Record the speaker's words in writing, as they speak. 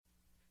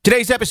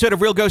Today's episode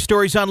of Real Ghost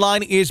Stories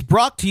Online is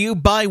brought to you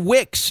by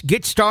Wix.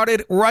 Get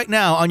started right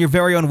now on your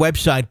very own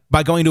website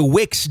by going to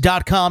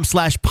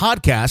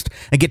wix.com/podcast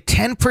and get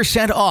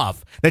 10%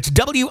 off. That's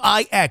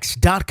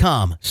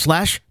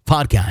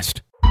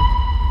wix.com/podcast.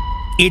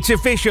 It's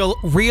official.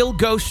 Real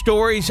Ghost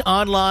Stories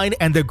Online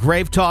and the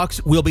Grave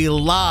Talks will be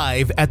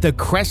live at the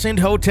Crescent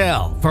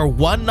Hotel for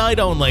one night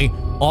only,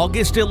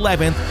 August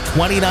 11th,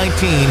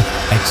 2019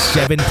 at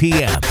 7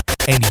 p.m.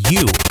 And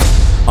you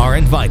are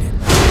invited.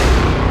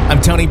 I'm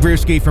Tony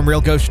Bruschi from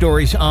Real Ghost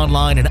Stories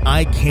Online, and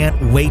I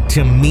can't wait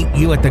to meet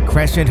you at the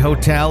Crescent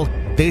Hotel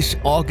this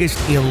August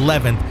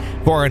 11th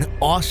for an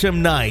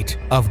awesome night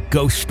of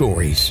ghost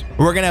stories.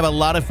 We're going to have a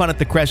lot of fun at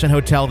the Crescent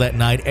Hotel that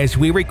night as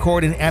we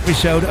record an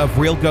episode of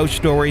Real Ghost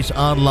Stories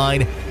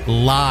Online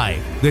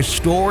live. The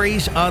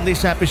stories on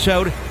this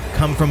episode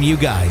come from you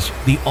guys,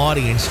 the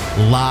audience,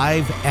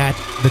 live at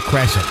the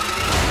Crescent.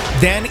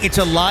 Then it's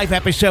a live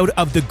episode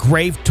of The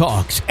Grave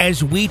Talks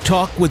as we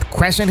talk with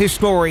Crescent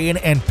historian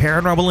and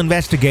paranormal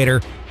investigator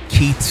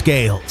Keith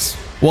Scales.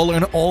 We'll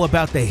learn all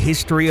about the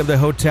history of the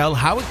hotel,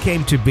 how it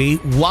came to be,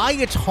 why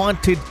it's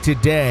haunted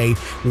today,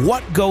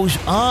 what goes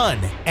on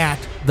at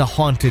the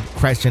haunted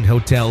Crescent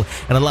Hotel,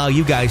 and allow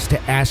you guys to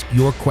ask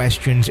your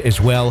questions as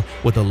well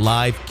with a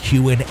live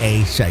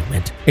Q&A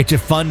segment. It's a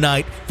fun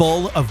night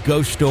full of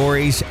ghost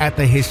stories at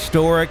the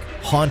historic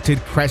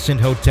haunted Crescent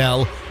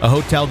Hotel, a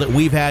hotel that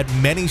we've had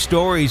many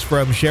stories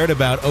from shared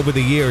about over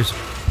the years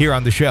here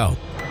on the show.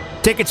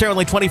 Tickets are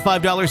only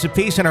 $25 a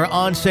piece and are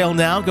on sale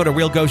now. Go to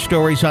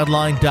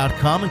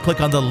realghoststoriesonline.com and click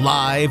on the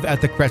Live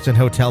at the Crescent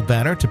Hotel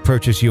banner to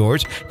purchase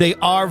yours. They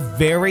are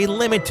very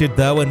limited,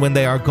 though, and when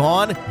they are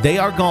gone, they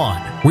are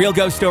gone. Real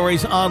Ghost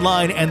Stories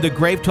Online and the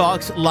Grave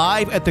Talks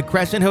live at the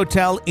Crescent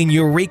Hotel in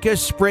Eureka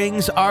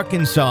Springs,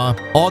 Arkansas,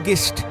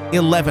 August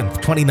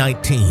 11th,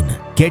 2019.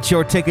 Get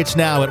your tickets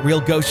now at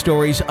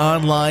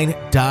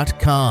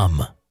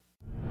realghoststoriesonline.com.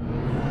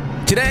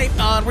 Today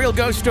on Real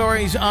Ghost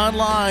Stories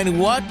Online,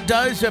 what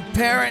does a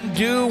parent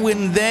do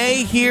when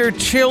they hear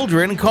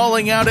children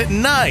calling out at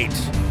night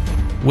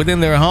within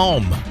their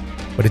home,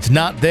 but it's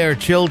not their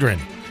children?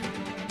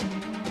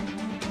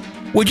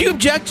 Would you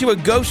object to a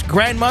ghost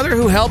grandmother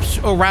who helps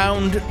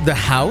around the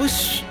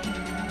house?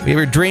 Have you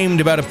ever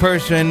dreamed about a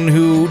person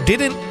who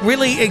didn't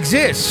really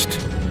exist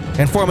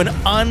and form an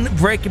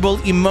unbreakable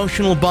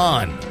emotional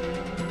bond?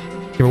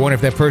 You ever wonder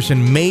if that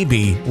person may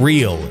be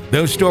real?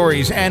 Those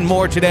stories and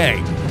more today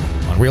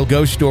on Real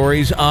Ghost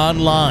Stories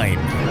Online.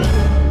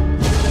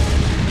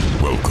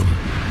 Welcome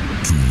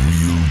to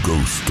Real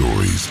Ghost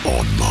Stories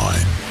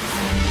Online.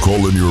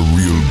 Call in your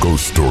real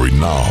ghost story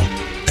now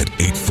at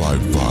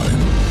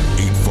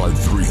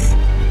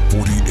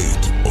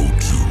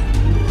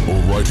 855-853-4802 or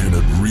write in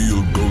at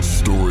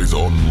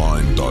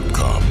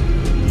realghoststoriesonline.com.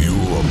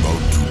 You're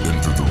about to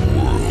enter the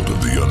world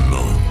of the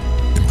unknown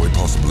and quite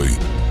possibly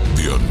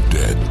the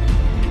undead.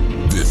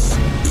 This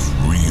is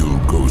Real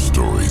Ghost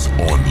Stories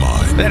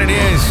Online. Then it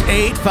is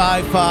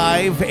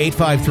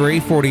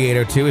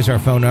 855-853-4802 is our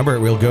phone number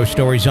at Real Ghost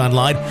Stories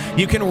Online.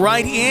 You can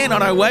write in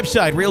on our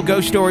website,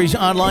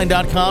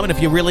 realghoststoriesonline.com, and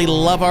if you really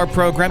love our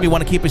program, you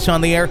want to keep us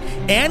on the air,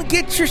 and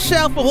get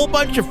yourself a whole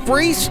bunch of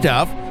free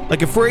stuff,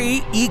 like a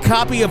free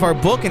e-copy of our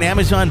book, an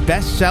Amazon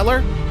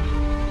bestseller.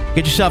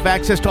 Get yourself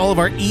access to all of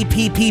our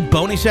EPP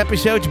bonus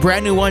episodes,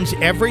 brand new ones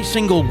every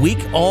single week,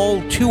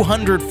 all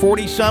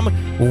 240-some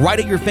right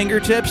at your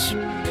fingertips,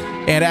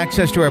 and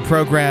access to our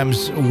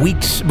programs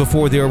weeks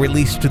before they are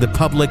released to the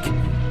public,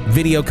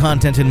 video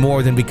content and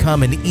more. Then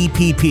become an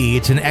EPP.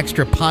 It's an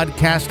extra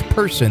podcast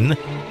person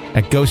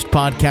at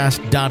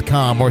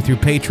ghostpodcast.com or through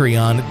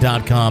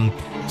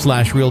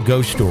patreon.com/Real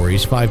Ghost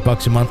Stories.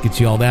 $5 a month gets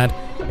you all that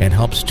and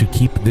helps to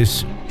keep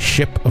this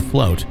ship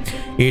afloat.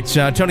 It's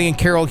Tony and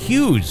Carol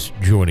Hughes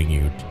joining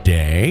you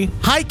today.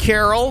 Hi,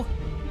 Carol.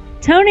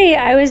 Tony,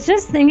 I was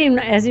just thinking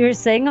as you were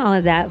saying all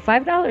of that,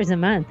 $5 a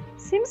month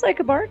seems like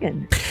a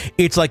bargain.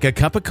 It's like a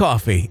cup of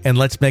coffee, and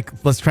let's try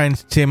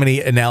and see how many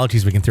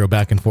analogies we can throw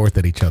back and forth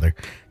at each other.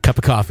 Cup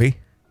of coffee.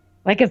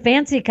 Like a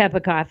fancy cup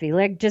of coffee,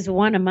 like just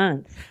one a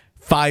month.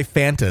 5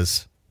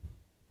 Fantas.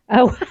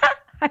 Oh,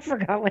 I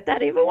forgot what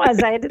that even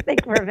was. I had to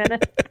think for a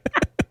minute.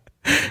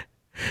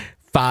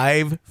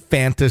 5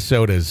 Fanta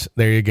sodas.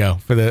 There you go.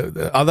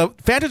 Although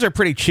Fantas are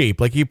pretty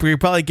cheap. Like you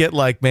probably get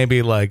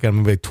maybe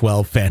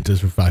 12 Fantas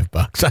for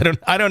 $5.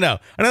 I don't know.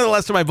 I know the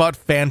last time I bought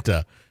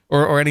Fanta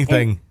or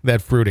anything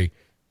that fruity.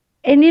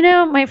 And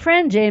my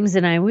friend James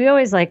and we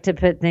always like to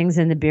put things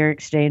in the beer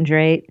exchange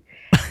rate.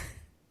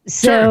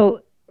 So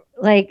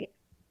that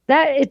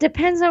it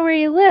depends on where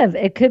you live.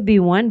 It could be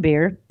one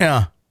beer.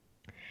 Yeah.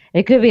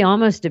 It could be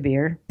almost a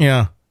beer.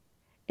 Yeah.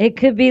 It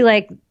could be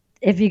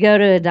if you go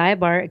to a dive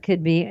bar, it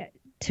could be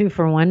 2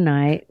 for one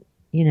night,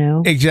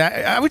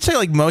 Exactly. I would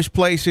say most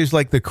places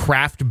like the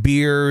craft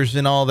beers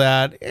and all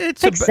that.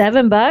 It's like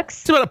 $7.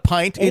 It's about a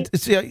pint.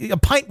 A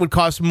pint would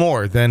cost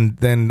more than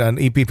an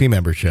EPP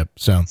membership.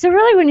 So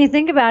really, when you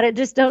think about it,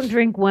 just don't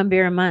drink one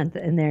beer a month,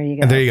 and there you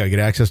go. And there you go. Get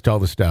access to all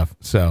the stuff.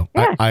 So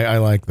yeah. I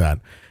like that.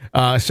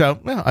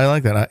 Well, I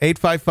like that.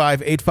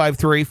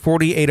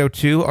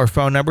 855-853-4802, our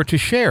phone number to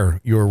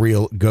share your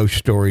real ghost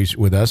stories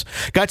with us.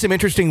 Got some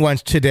interesting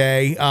ones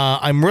today.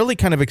 I'm really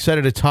kind of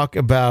excited to talk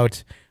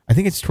about, I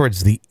think it's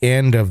towards the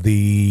end of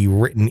the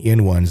written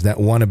in ones, that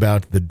one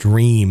about the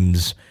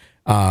dreams,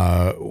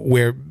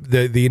 where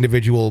the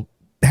individual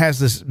has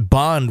this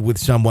bond with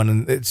someone,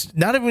 and it's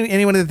not even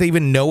anyone that they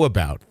even know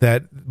about,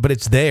 but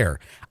it's there.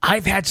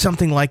 I've had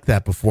something like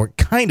that before,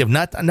 kind of,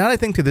 not I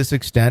think to this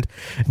extent,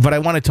 but I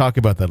want to talk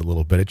about that a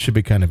little bit. It should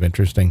be kind of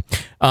interesting.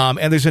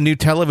 And there's a new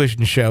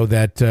television show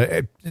that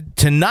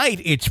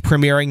tonight it's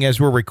premiering as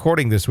we're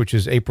recording this, which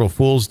is April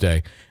Fool's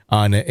Day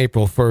on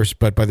April 1st,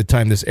 but by the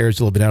time this airs,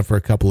 it'll have been out for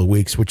a couple of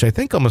weeks, which I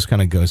think almost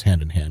kind of goes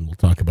hand in hand. We'll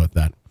talk about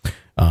that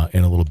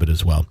in a little bit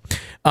as well.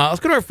 Let's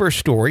go to our first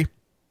story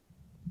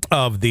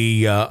of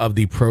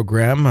the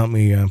program. Let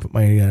me put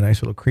my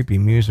nice little creepy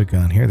music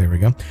on here. There we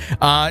go.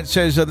 It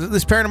says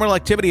this paranormal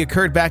activity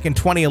occurred back in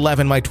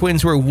 2011. My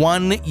twins were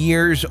 1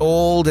 year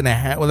old and a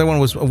half. Well, the other one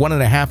was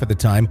 1.5 at the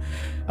time.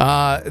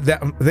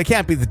 They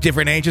can't be the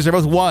different ages. They're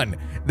both one.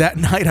 That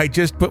night, I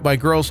just put my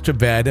girls to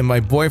bed, and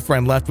my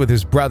boyfriend left with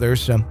his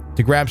brothers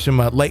to grab some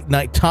late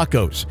night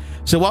tacos.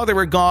 So while they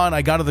were gone,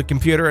 I got to the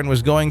computer and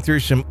was going through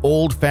some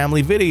old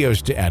family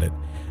videos to edit.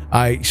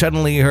 I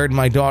suddenly heard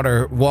my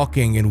daughter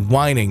walking and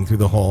whining through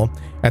the hall.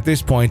 At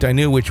this point, I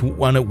knew which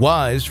one it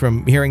was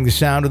from hearing the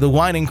sound of the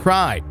whining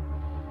cry.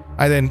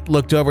 I then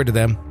looked over to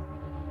them.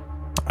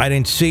 I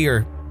didn't see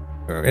her,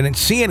 or I didn't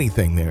see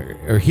anything there,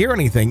 or hear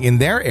anything in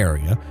their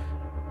area.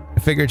 I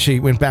figured she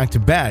went back to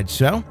bed,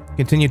 so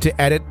continued to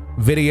edit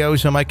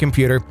videos on my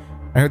computer.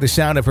 I heard the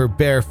sound of her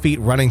bare feet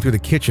running through the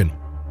kitchen.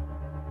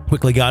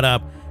 Quickly got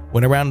up,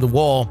 went around the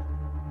wall,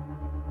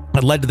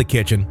 and led to the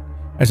kitchen.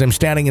 As I'm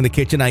standing in the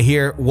kitchen, I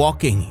hear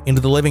walking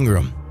into the living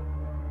room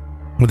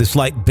with a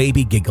slight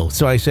baby giggle.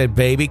 So I said,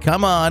 "Baby,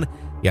 come on.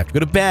 You have to go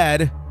to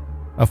bed."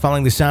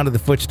 Following the sound of the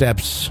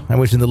footsteps, I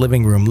was in the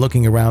living room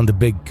looking around the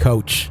big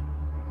couch.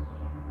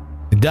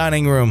 The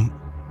dining room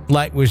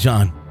light was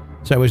on,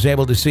 so I was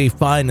able to see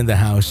fine in the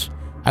house.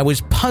 I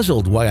was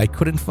puzzled why I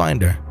couldn't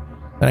find her.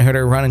 Then I heard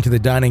her run into the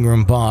dining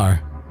room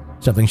bar,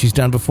 something she's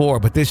done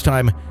before, but this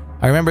time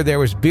I remember there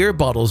was beer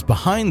bottles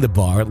behind the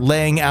bar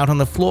laying out on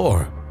the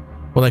floor.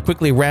 While I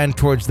quickly ran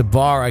towards the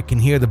bar, I can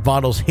hear the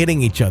bottles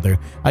hitting each other.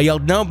 I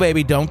yelled, "No,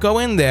 baby, don't go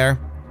in there."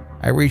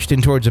 I reached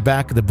in towards the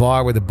back of the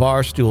bar where the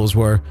bar stools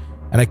were,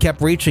 and I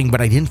kept reaching,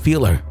 but I didn't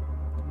feel her.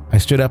 I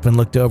stood up and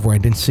looked over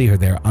and didn't see her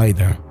there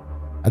either.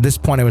 At this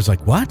point, I was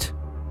like, "What?"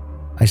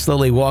 I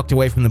slowly walked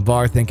away from the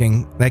bar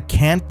thinking, that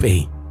can't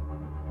be.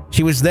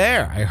 She was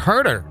there. I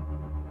heard her.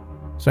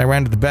 So I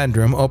ran to the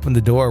bedroom, opened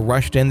the door,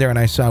 rushed in there, and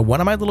I saw one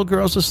of my little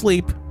girls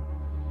asleep.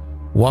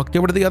 Walked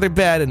over to the other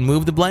bed and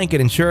moved the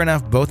blanket, and sure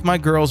enough, both my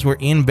girls were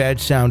in bed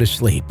sound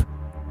asleep.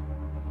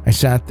 I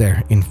sat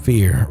there in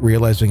fear,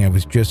 realizing I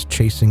was just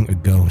chasing a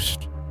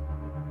ghost.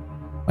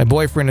 My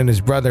boyfriend and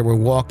his brother were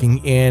walking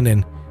in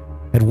and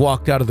had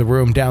walked out of the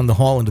room down the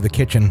hall into the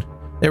kitchen.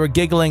 They were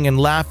giggling and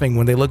laughing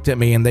when they looked at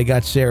me, and they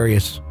got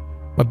serious.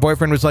 My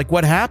boyfriend was like,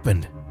 "What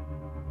happened?"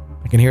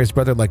 I can hear his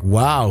brother like,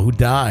 "Wow, who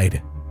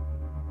died?"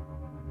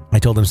 I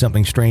told him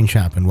something strange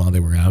happened while they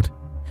were out.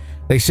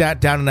 They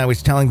sat down and I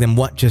was telling them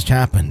what just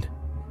happened.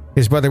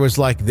 His brother was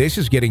like, "This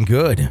is getting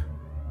good.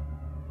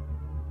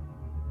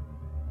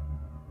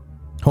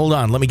 Hold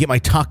on, let me get my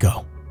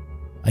taco."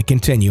 I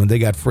continue and they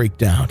got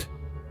freaked out.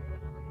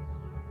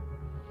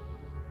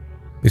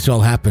 This all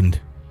happened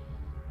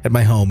at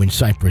my home in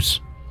Cypress,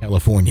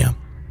 California.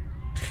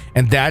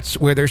 And that's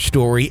where their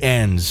story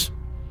ends.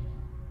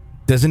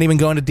 Doesn't even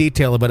go into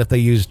detail about if they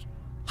used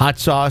hot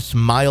sauce,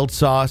 mild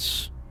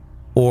sauce,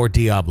 or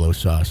Diablo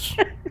sauce.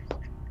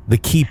 The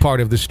key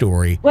part of the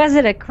story. Was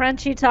it a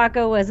crunchy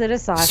taco? Was it a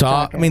sauce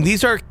taco? I mean,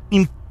 these are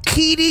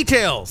key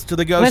details to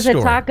the ghost story.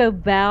 Was it Taco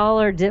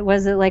Bell or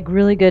was it like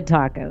really good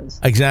tacos?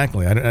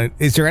 Exactly.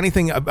 Is there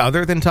anything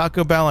other than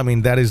Taco Bell? I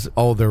mean, that is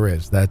all there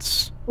is.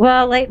 That's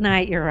late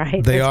night. You're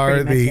right. They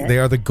are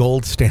the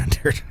gold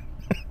standard.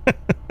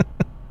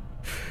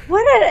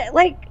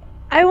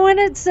 I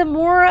wanted some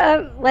more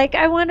of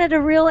I wanted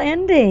a real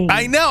ending.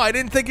 I know. I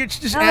didn't think it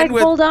should just end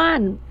with. Hold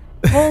on.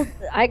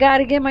 I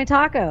gotta get my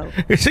taco.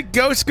 There's a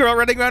ghost girl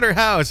running around her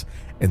house.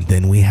 And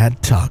then we had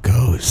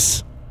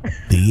tacos.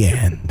 The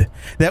end.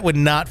 That would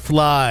not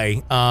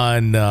fly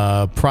on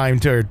Prime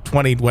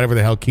 20, whatever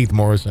the hell Keith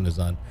Morrison is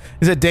on.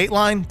 Is it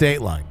Dateline?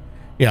 Dateline.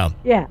 Yeah.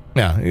 Yeah.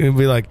 Yeah. It would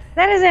be like.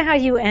 That isn't how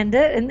you end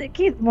it. And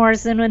Keith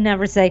Morrison would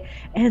never say,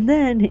 and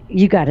then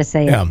you got to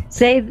say it.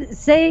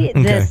 Say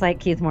this like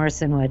Keith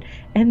Morrison would.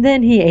 And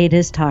then he ate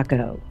his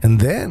taco. And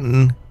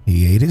then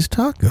he ate his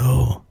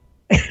taco.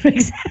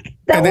 Exactly.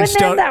 That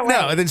wouldn't end that way.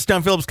 No, and then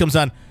Stone Phillips comes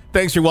on.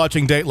 "Thanks for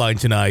watching Dateline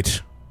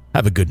tonight.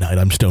 Have a good night.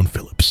 I'm Stone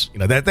Phillips." You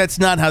know, that's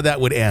not how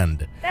that would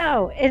end.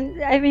 No,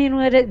 and I mean,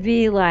 would it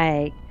be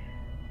like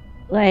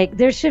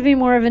there should be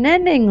more of an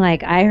ending?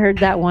 Like, I heard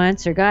that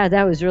once, or God,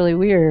 that was really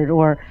weird,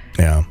 or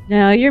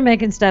no, you're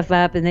making stuff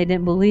up and they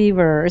didn't believe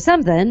her, or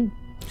something.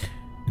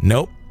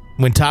 Nope.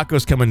 When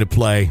tacos come into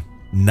play,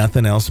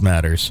 Nothing else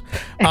matters.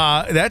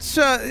 That's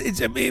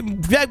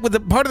in fact, with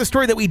the part of the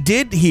story that we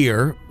did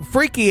hear,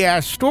 freaky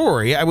ass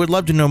story. I would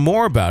love to know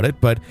more about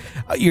it, but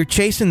you're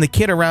chasing the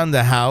kid around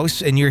the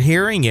house and you're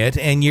hearing it,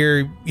 and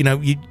you're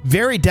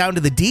very down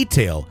to the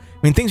detail.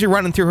 I mean, things are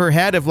running through her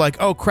head of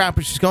like, oh crap,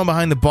 she's going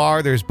behind the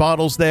bar. There's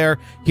bottles there.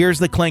 Here's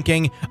the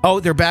clinking. Oh,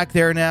 they're back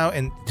there now,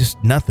 and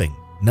just nothing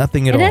at all.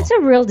 And that's a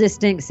real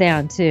distinct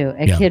sound too.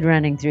 A kid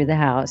running through the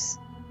house.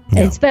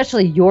 Yeah.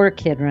 Especially your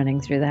kid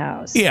running through the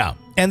house. Yeah,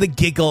 and the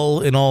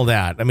giggle and all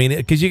that. I mean,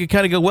 because you could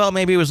kind of go, well,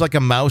 maybe it was like a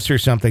mouse or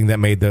something that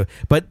made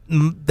but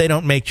they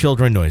don't make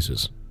children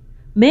noises.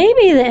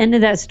 Maybe the end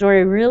of that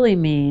story really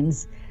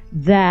means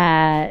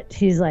that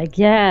she's like,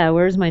 yeah,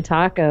 where's my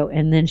taco?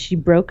 And then she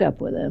broke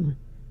up with him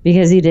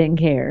because he didn't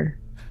care.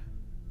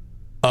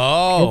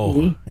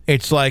 Oh,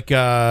 it's like,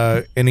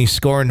 and he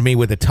scorned me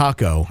with a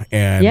taco.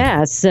 And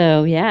yeah,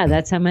 so yeah,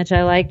 that's how much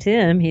I liked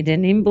him. He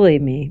didn't even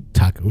believe me.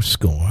 Taco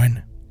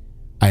scorn.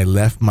 I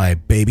left my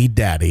baby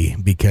daddy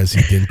because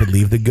he didn't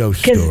believe the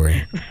ghost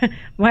story.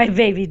 My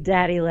baby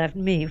daddy left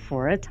me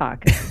for a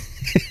taco.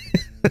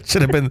 It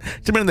should have been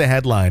the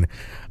headline.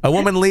 A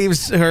woman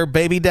leaves her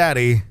baby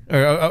daddy,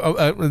 or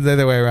the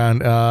other way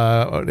around.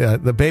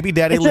 The baby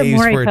daddy leaves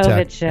for a taco.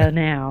 It's a Maury Povich show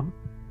now.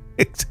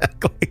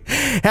 Exactly.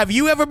 Have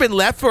you ever been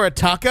left for a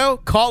taco?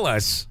 Call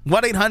us.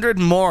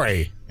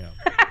 1-800-MAURY.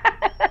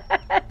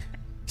 Yeah.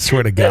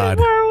 Swear to God.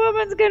 The poor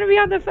woman's going to be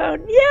on the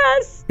phone.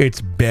 Yes.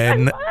 It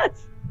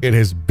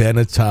has been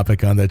a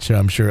topic on that show,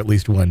 I'm sure, at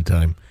least one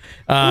time.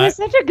 It was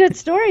such a good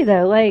story,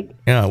 though.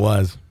 Yeah, it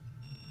was.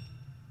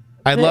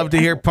 I'd love to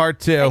hear part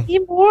 2. I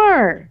need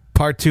more.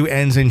 Part 2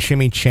 ends in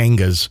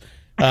chimichangas.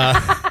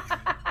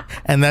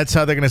 And that's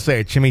how they're going to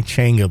say it.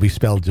 Chimichanga will be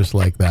spelled just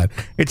like that.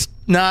 It's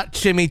not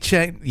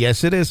chimichanga.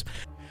 Yes, it is.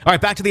 All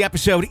right, back to the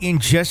episode in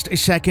just a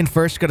second.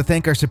 First, got to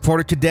thank our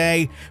supporter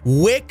today,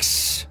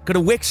 Wix. Go to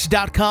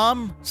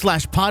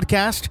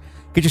wix.com/podcast.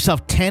 Get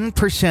yourself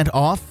 10%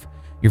 off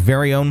your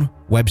very own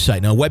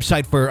website. Now, a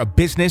website for a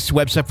business,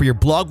 website for your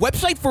blog,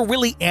 website for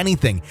really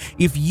anything.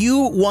 If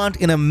you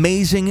want an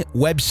amazing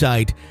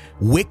website,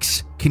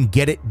 Wix can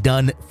get it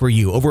done for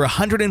you. Over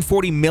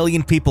 140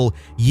 million people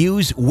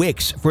use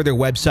Wix for their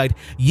website.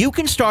 You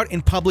can start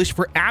and publish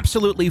for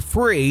absolutely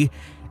free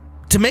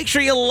to make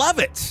sure you love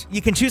it.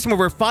 You can choose from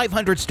over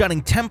 500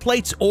 stunning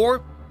templates,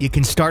 or you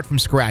can start from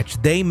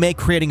scratch. They make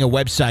creating a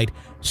website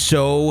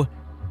so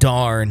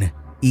darn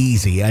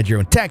easy. Add your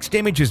own text,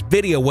 images,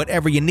 video,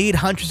 whatever you need.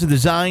 Hundreds of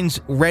designs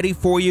ready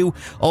for you.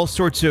 All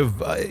sorts of,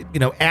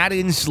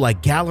 add-ins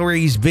like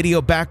galleries,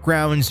 video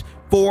backgrounds,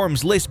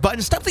 forms, lists,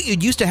 buttons, stuff that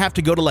you'd used to have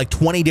to go to like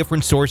 20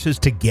 different sources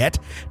to get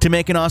to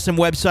make an awesome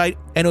website,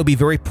 and it would be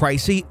very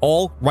pricey.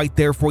 All right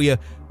there for you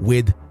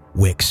with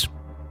Wix.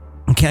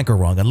 You can't go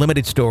wrong.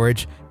 Unlimited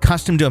storage,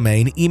 custom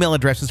domain, email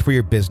addresses for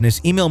your business,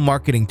 email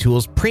marketing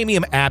tools,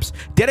 premium apps,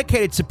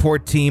 dedicated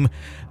support team,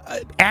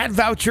 ad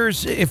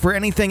vouchers for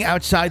anything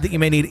outside that you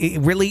may need. It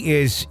really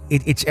is.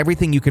 It's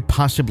everything you could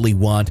possibly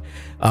want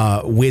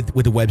with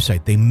a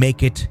website. They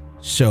make it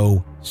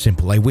so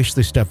simple. I wish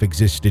this stuff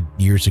existed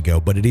years ago,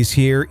 but it is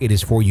here. It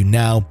is for you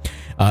now.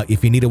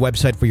 If you need a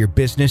website for your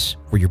business,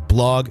 for your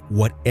blog,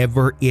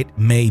 whatever it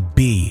may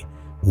be,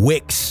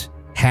 Wix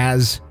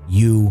has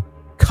you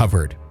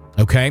covered.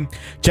 Okay?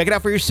 Check it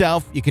out for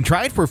yourself. You can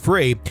try it for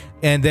free,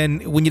 and then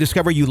when you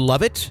discover you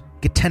love it,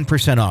 get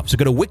 10% off. So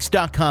go to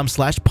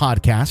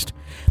wix.com/podcast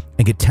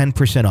and get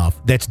 10%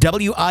 off. That's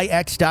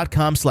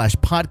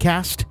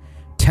wix.com/podcast,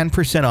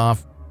 10%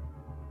 off.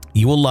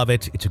 You will love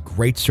it. It's a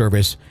great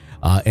service.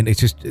 And it's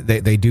just,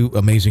 they do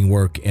amazing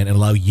work and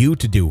allow you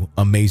to do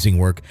amazing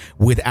work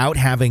without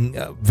having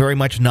very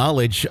much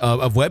knowledge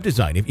of web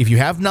design. If you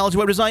have knowledge of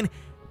web design,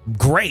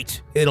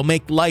 great. It'll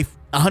make life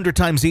 100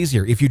 times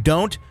easier. If you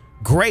don't,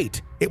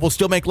 great. It will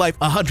still make life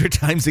 100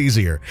 times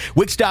easier.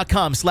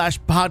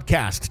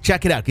 Wix.com/podcast.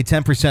 Check it out. Get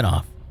 10%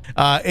 off.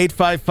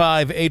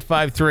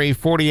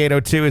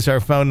 855-853-4802 is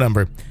our phone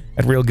number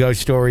at Real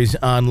Ghost Stories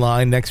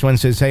Online. Next one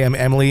says, hey, I'm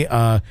Emily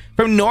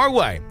from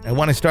Norway. I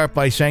want to start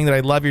by saying that I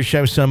love your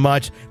show so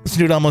much. Listen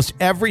to it almost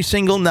every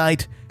single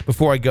night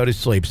before I go to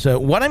sleep. So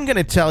what I'm going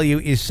to tell you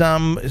is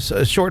some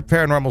short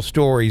paranormal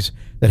stories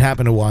that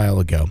happened a while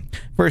ago.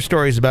 First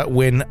story is about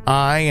when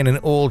I and an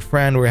old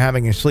friend were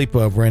having a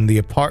sleepover in the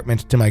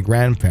apartment to my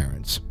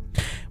grandparents.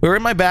 We were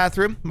in my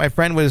bathroom. My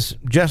friend was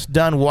just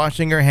done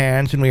washing her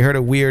hands, and we heard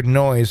a weird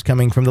noise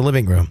coming from the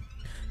living room.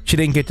 She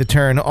didn't get to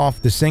turn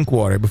off the sink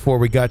water before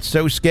we got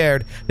so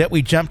scared that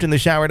we jumped in the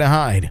shower to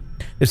hide.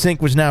 The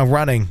sink was now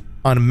running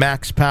on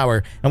max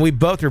power, and we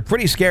both were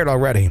pretty scared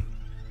already.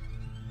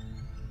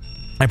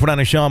 I put on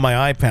a show on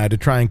my iPad to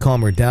try and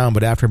calm her down,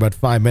 but after about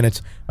 5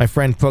 minutes, my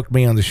friend poked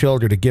me on the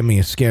shoulder to give me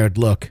a scared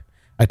look.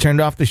 I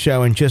turned off the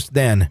show, and just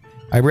then,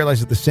 I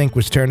realized that the sink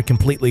was turned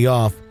completely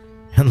off.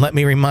 And let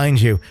me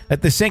remind you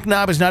that the sink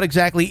knob is not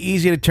exactly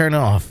easy to turn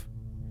off.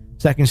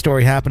 Second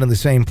story happened in the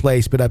same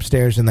place, but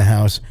upstairs in the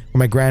house where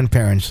my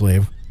grandparents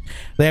live.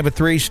 They have a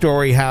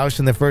 3-story house,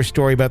 and the first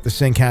story about the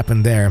sink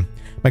happened there.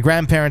 My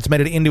grandparents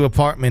made it into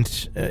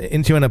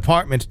an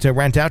apartment to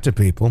rent out to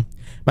people.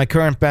 My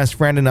current best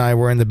friend and I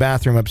were in the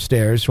bathroom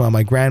upstairs while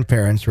my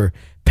grandparents were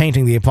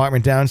painting the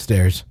apartment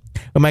downstairs.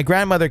 When my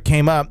grandmother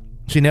came up,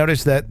 she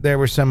noticed that there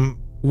were some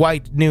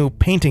white new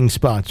painting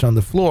spots on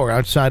the floor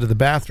outside of the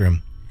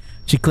bathroom.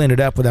 She cleaned it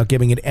up without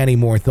giving it any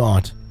more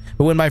thought.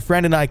 But when my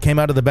friend and I came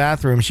out of the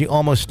bathroom, she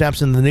almost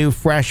steps in the new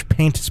fresh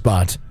paint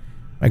spot.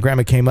 My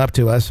grandma came up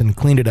to us and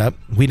cleaned it up.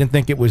 We didn't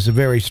think it was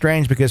very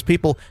strange because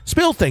people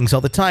spill things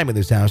all the time in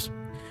this house.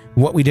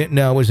 What we didn't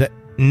know was that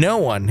no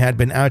one had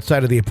been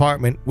outside of the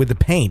apartment with the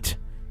paint.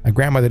 My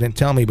grandmother didn't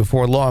tell me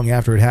before long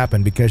after it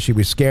happened because she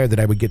was scared that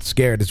I would get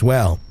scared as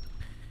well.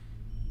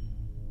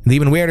 The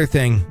even weirder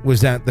thing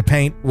was that the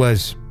paint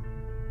was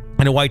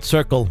in a white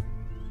circle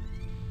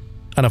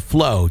on a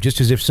flow, just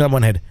as if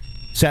someone had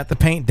sat the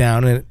paint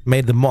down and it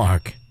made the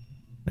mark.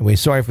 Anyway,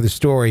 sorry for the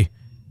story.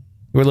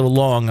 We're a little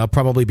long. I'll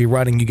probably be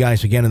writing you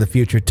guys again in the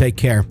future. Take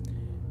care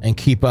and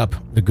keep up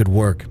the good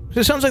work.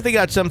 So it sounds like they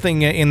got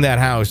something in that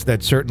house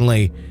that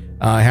certainly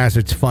has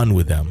its fun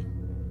with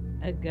them.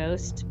 A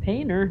ghost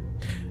painter.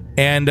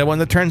 And one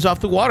that turns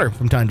off the water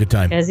from time to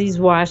time. As he's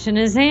washing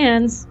his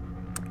hands.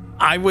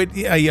 I would,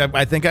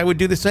 I think I would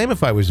do the same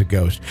if I was a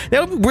ghost.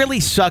 That would really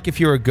suck if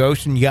you're a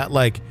ghost and you got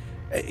like,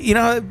 you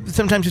know,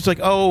 sometimes it's like,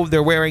 oh,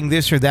 they're wearing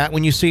this or that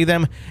when you see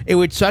them. It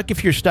would suck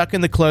if you're stuck in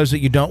the clothes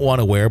that you don't want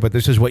to wear, but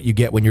this is what you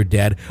get when you're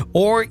dead.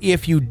 Or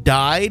if you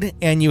died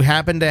and you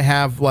happen to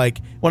have like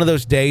one of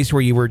those days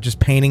where you were just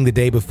painting the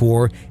day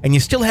before and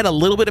you still had a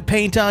little bit of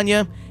paint on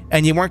you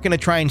and you weren't going to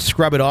try and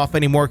scrub it off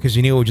anymore because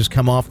you knew it would just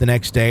come off the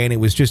next day and it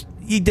was just,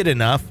 you did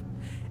enough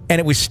and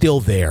it was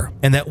still there.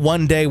 And that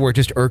one day where it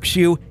just irks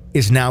you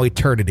is now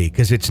eternity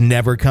because it's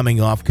never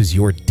coming off because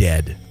you're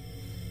dead.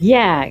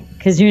 Yeah,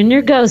 because you're in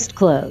your ghost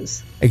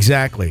clothes.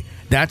 Exactly.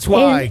 That's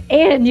why.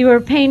 And you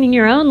were painting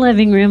your own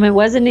living room. It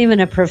wasn't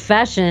even a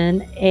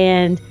profession.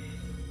 And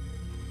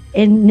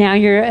now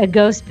you're a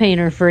ghost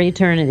painter for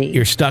eternity.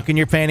 You're stuck in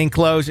your painting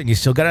clothes and you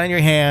still got it on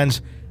your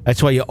hands.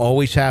 That's why you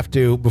always have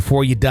to,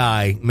 before you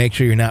die, make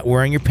sure you're not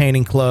wearing your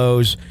painting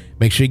clothes.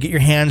 Make sure you get your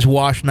hands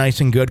washed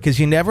nice and good because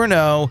you never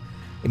know.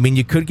 I mean,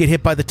 you could get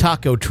hit by the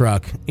taco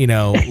truck, you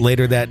know,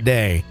 later that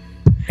day.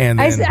 And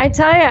then, I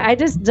tell you, I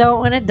just don't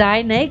want to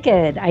die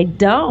naked. I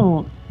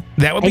don't.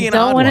 That would be an odd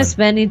one. I don't want to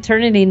spend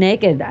eternity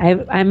naked.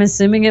 I'm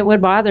assuming it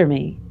would bother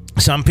me.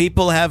 Some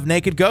people have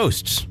naked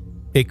ghosts.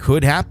 It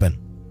could happen.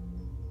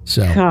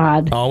 So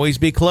God. Always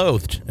be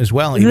clothed as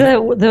well.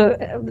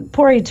 The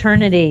poor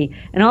eternity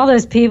and all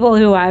those people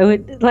who I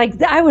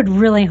would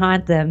really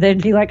haunt them.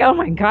 They'd be like, oh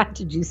my God,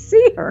 did you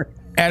see her?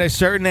 At a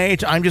certain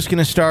age, I'm just going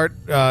to start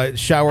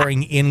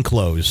showering in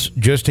clothes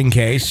just in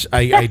case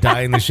I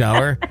die in the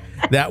shower.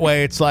 That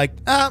way it's like,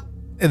 and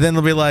then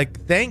they'll be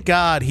like, thank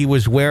God he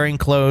was wearing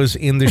clothes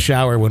in the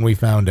shower when we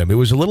found him. It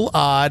was a little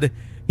odd.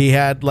 He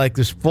had like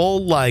this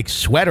full like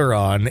sweater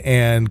on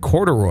and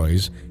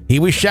corduroys. He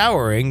was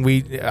showering.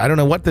 I don't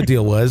know what the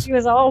deal was. He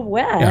was all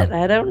wet.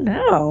 Yeah. I don't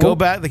know.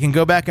 They can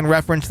go back and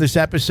reference this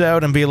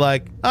episode and be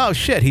like, oh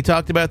shit, he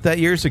talked about that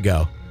years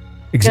ago.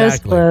 Exactly.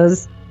 Ghost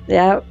clothes.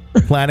 Yeah.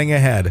 Planning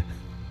ahead.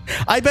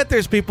 I bet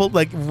there's people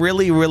like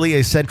really, really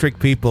eccentric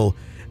people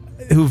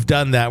who've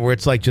done that where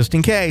it's like, just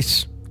in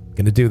case, I'm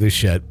going to do this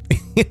shit.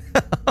 You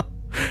know?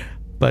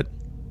 But,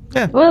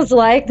 yeah. Well, it's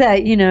like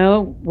that, you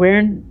know,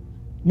 wearing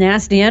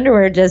nasty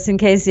underwear just in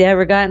case you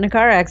ever got in a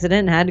car accident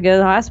and had to go to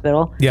the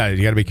hospital. Yeah,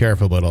 you got to be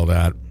careful about all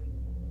that.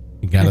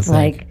 You got to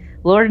think. Like,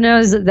 Lord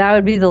knows that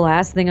would be the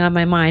last thing on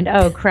my mind.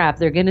 Oh, crap,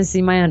 they're going to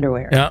see my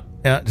underwear.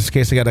 Yeah, just in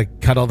case I got to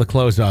cut all the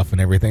clothes off and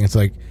everything. It's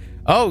like,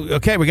 oh,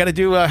 okay, we got to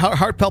do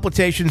heart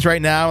palpitations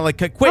right now. Like,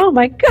 quick. Oh,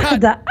 my God,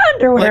 cut. The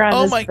underwear like,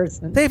 on this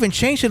person. They haven't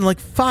changed in like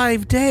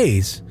 5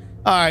 days.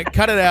 All right,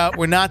 cut it out.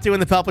 We're not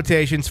doing the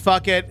palpitations.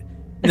 Fuck it.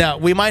 No,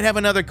 we might have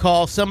another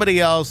call. Somebody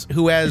else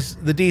who has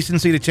the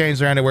decency to change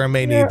their underwear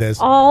may need this.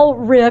 All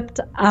ripped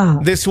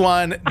up. This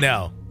one,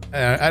 no.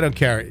 I don't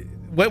care.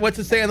 What's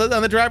it say on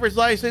the driver's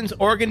license?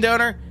 Organ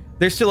donor?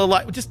 They're still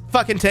alive. Just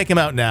fucking take them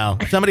out now.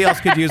 Somebody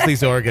else could use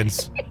these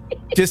organs.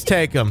 Just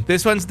take them.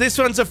 This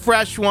one's a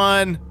fresh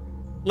one.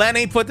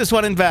 Lenny, put this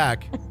one in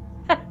back.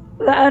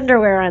 The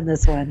underwear on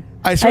this one.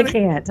 I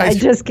can't. I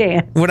just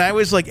can't. When I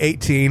was like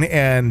 18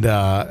 and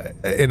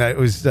I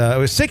was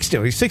 16.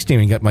 I was 16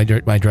 when I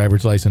got my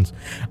driver's license.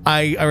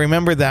 I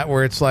remember that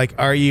where it's like,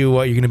 are you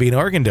you're going to be an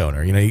organ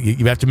donor? You know,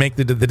 you have to make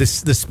the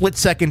split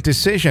second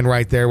decision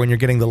right there when you're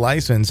getting the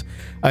license.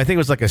 I think it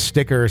was like a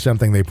sticker or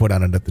something they put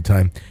on it at the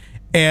time,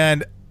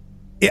 and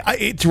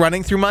it's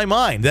running through my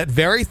mind. That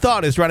very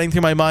thought is running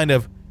through my mind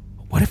of,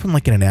 what if I'm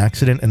like in an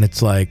accident and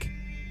it's like,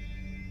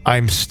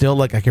 I'm still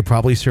like, I could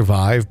probably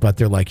survive, but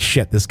they're like,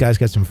 shit, this guy's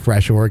got some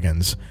fresh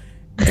organs.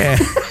 And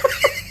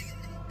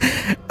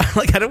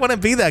like, I don't want to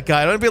be that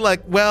guy. I don't want to be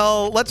like,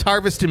 well, let's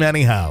harvest him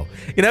anyhow.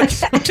 You know,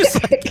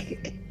 just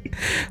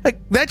like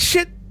that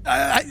shit.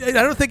 I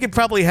don't think it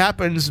probably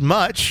happens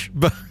much,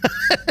 but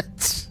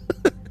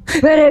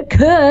it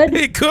could.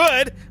 It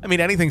could. I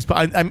mean,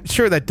 I'm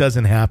sure that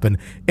doesn't happen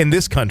in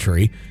this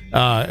country.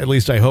 At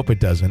least I hope it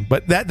doesn't.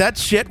 But that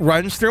shit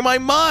runs through my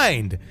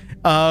mind.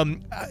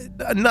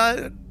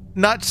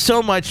 Not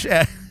so much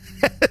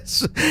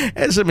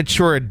as a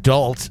mature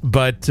adult,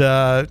 but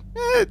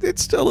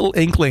it's still a little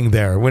inkling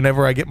there.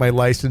 Whenever I get my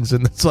license,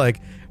 and it's like,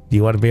 "Do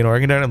you want to be an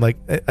organ donor?" I'm like,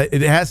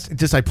 it has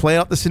just. I play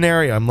out the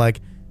scenario. I'm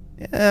like,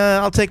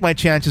 I'll take my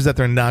chances that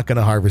they're not going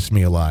to harvest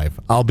me alive.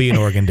 I'll be an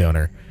organ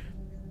donor.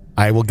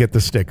 I will get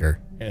the sticker,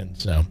 and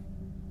so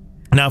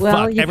now,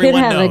 well, you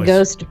everyone could have knows. a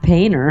ghost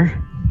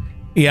painter.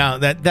 Yeah,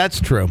 that's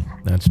true.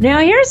 That's true. Now,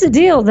 here's the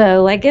deal,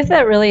 though. Like, if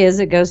that really is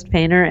a ghost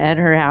painter at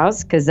her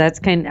house, because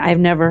that's I've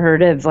never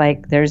heard of,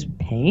 like, there's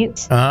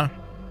paint.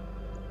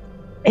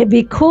 It'd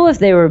be cool if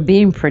they were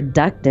being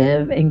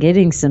productive and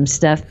getting some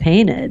stuff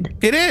painted.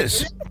 It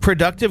is.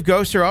 Productive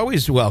ghosts are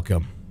always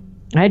welcome.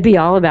 I'd be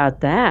all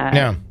about that.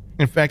 Yeah.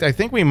 In fact, I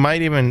think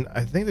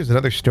I think there's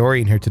another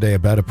story in here today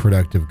about a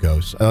productive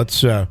ghost. I'm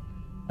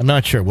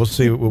not sure. We'll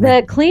see.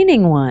 The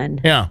cleaning one.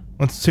 Yeah.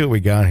 Let's see what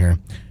we got here.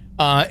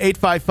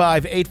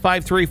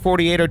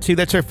 855-853-4802.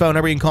 That's our phone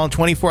number. You can call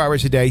 24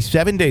 hours a day,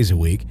 7 days a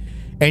week,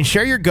 and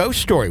share your ghost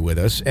story with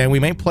us, and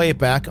we may play it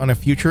back on a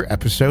future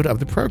episode of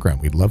the program.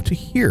 We'd love to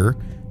hear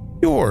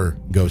your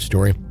ghost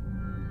story.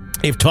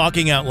 If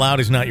talking out loud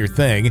is not your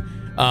thing,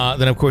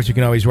 then, of course, you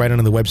can always write it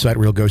on the website,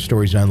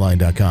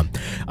 realghoststoriesonline.com.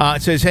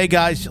 It says, "Hey,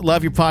 guys,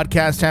 love your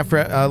podcast. Have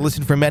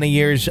listened for many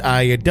years.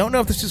 I don't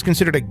know if this is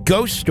considered a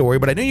ghost story,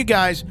 but I knew you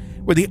guys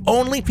were the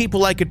only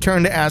people I could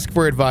turn to ask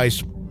for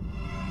advice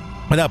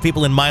without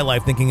people in my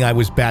life thinking I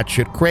was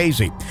batshit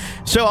crazy.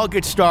 So I'll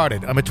get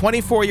started. I'm a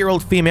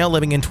 24-year-old female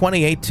living in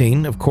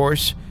 2018, of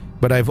course,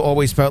 but I've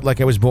always felt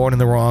like I was born in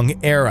the wrong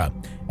era.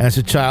 As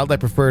a child, I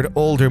preferred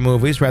older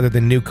movies rather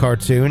than new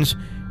cartoons,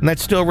 and that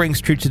still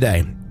rings true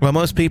today. While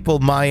most people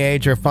my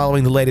age are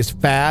following the latest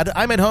fad,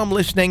 I'm at home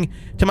listening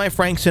to my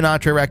Frank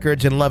Sinatra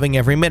records and loving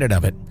every minute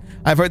of it.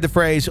 I've heard the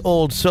phrase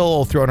old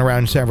soul thrown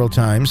around several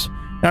times.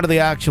 Now to the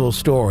actual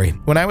story.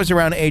 When I was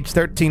around age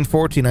 13,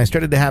 14, I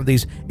started to have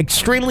these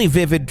extremely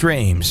vivid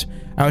dreams.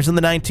 I was in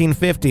the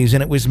 1950s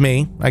and it was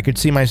me. I could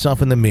see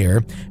myself in the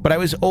mirror, but I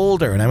was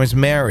older and I was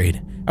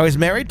married. I was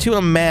married to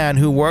a man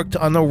who worked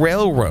on the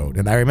railroad,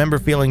 and I remember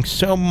feeling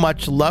so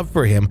much love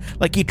for him,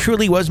 like he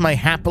truly was my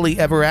happily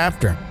ever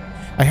after.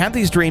 I had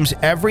these dreams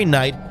every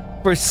night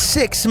for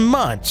 6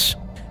 months.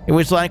 It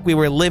was like we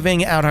were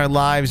living out our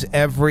lives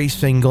every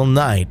single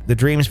night. The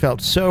dreams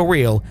felt so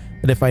real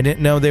that if I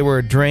didn't know they were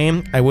a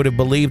dream, I would have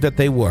believed that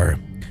they were.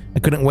 I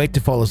couldn't wait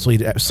to fall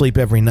asleep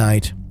every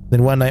night.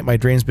 Then one night my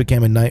dreams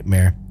became a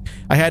nightmare.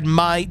 I had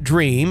my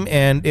dream,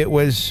 and it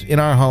was in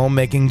our home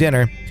making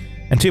dinner,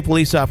 and 2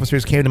 police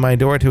officers came to my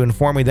door to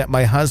inform me that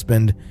my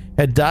husband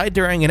had died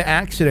during an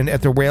accident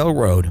at the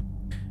railroad. I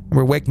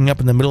remember waking up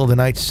in the middle of the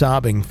night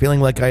sobbing, feeling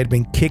like I had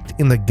been kicked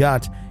in the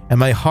gut, and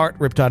my heart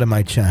ripped out of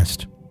my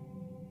chest.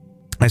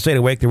 I stayed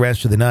awake the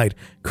rest of the night,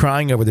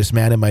 crying over this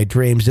man in my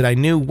dreams that I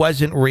knew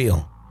wasn't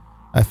real.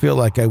 I feel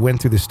like I went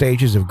through the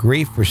stages of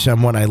grief for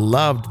someone I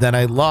loved that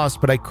I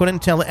lost, but I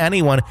couldn't tell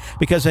anyone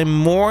because I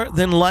more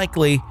than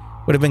likely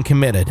would have been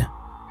committed.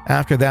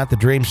 After that, the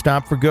dream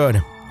stopped for good.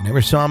 I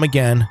never saw him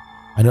again.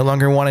 I no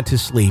longer wanted to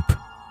sleep.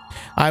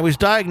 I was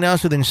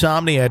diagnosed with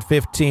insomnia at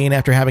 15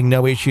 after having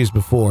no issues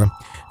before.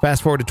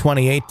 Fast forward to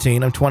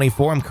 2018. I'm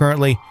 24. I'm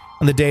currently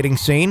on the dating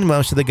scene.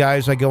 Most of the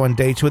guys I go on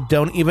dates with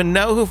don't even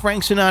know who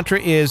Frank Sinatra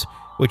is,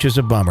 which is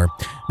a bummer.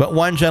 But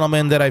one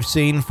gentleman that I've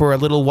seen for a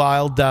little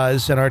while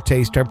does, and our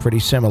tastes are pretty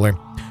similar.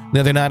 The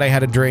other night I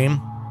had a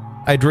dream.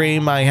 A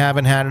dream I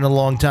haven't had in a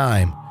long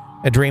time.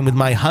 A dream with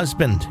my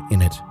husband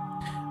in it.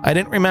 I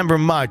didn't remember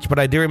much, but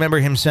I do remember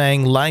him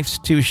saying, "Life's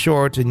too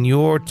short and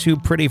you're too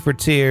pretty for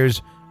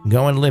tears.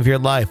 Go and live your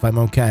life. I'm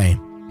okay."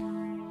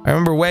 I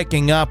remember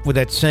waking up with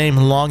that same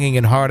longing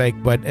and heartache,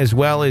 but as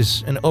well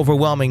as an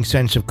overwhelming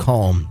sense of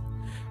calm.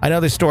 I know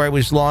this story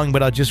was long,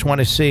 but I just want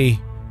to see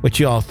what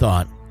you all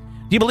thought.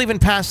 Do you believe in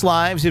past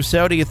lives? If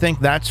so, do you think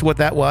that's what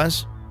that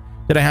was?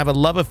 Did I have a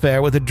love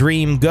affair with a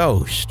dream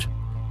ghost?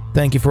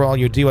 Thank you for all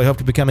you do. I hope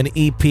to become an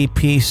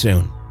EPP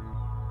soon.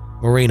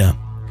 Marina.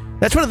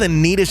 That's one of the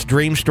neatest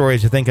dream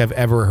stories I think I've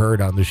ever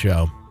heard on the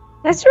show.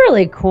 That's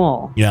really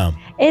cool. Yeah.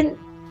 And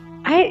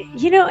I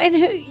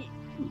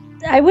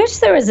wish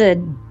there was a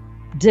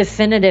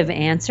definitive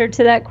answer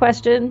to that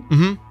question.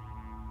 Mm-hmm.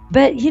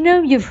 But,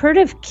 you've heard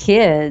of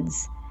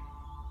kids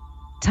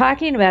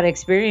talking about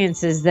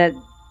experiences that,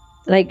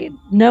 like,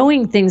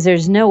 knowing things,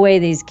 there's no way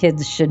these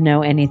kids should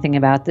know anything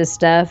about this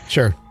stuff.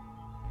 Sure.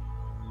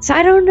 So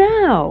I don't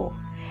know.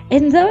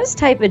 And those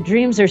type of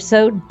dreams are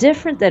so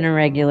different than a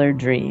regular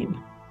dream.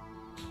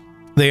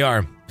 They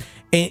are.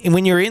 And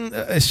when you're in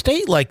a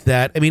state like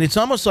that, I mean, it's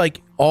almost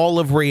like all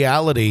of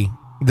reality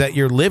that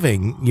you're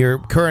living, your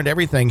current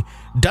everything,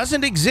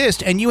 doesn't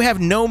exist, and you have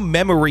no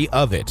memory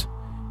of it.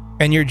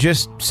 And you're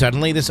just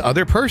suddenly this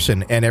other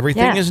person, and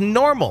everything is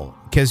normal.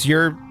 Because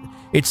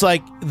it's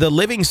like the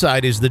living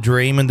side is the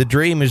dream, and the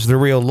dream is the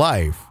real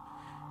life.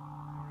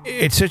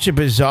 It's such a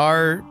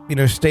bizarre,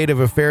 state of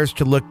affairs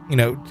to look,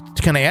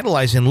 to kind of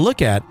analyze and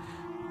look at.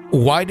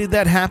 Why did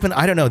that happen?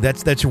 I don't know.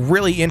 That's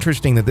really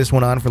interesting that this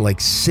went on for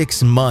like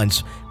 6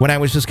 months. When I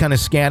was just kind of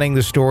scanning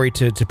the story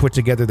to put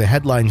together the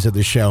headlines of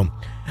the show,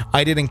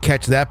 I didn't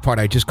catch that part.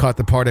 I just caught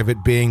the part of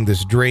it being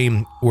this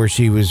dream where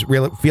she was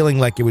really feeling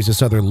like it was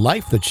this other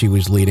life that she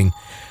was leading.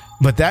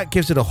 But that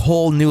gives it a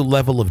whole new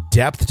level of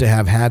depth to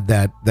have had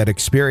that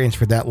experience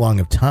for that long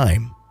of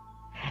time.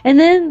 And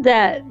then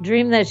that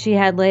dream that she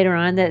had later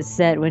on that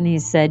said, when he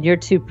said, "You're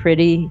too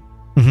pretty,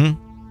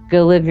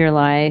 go live your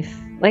life,"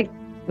 like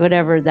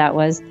whatever that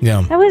was.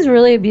 Yeah. That was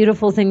really a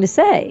beautiful thing to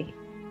say.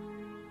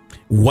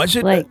 Was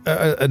it like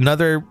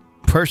another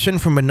person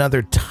from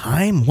another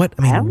time? What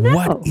I don't know.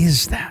 What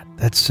is that?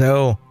 That's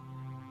so.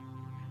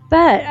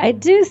 But I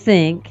do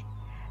think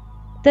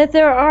that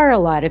there are a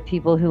lot of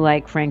people who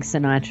like Frank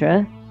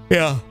Sinatra.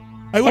 Yeah,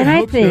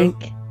 I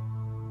think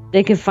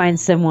they could find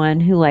someone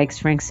who likes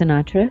Frank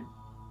Sinatra.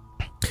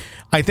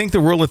 I think the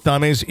rule of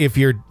thumb is if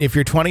you're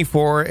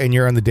 24 and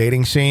you're on the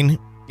dating scene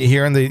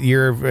here in the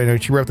year of, I know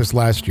she wrote this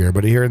last year,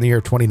 but here in the year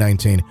of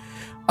 2019,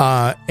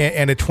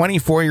 and a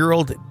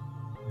 24-year-old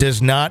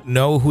does not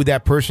know who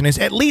that person is,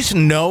 at least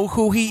know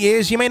who he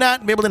is. You may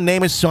not be able to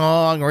name a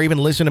song or even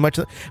listen to much,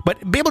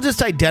 but be able to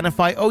just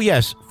identify, oh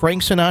yes,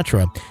 Frank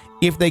Sinatra.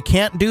 If they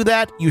can't do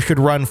that, you should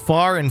run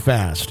far and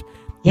fast,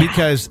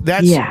 because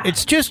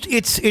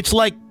it's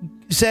like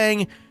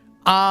saying,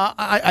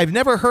 I've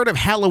never heard of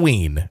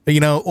Halloween,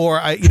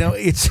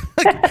 it's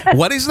like,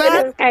 what is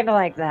that? It's kind of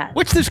like that.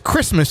 What's this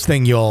Christmas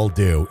thing you all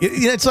do?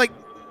 It's like,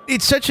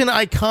 it's such an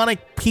iconic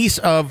piece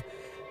of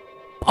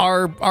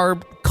our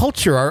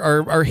culture,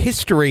 our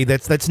history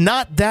that's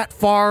not that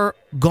far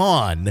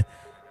gone.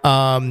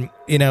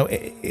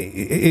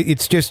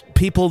 It's just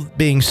people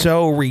being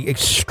so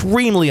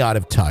extremely out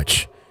of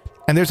touch.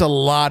 And there's a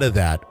lot of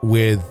that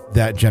with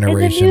that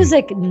generation. And the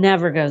music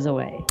never goes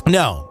away.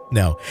 No.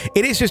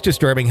 It is just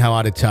disturbing how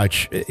out of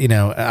touch,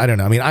 I don't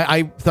know. I mean,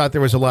 I thought there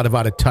was a lot of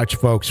out of touch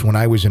folks when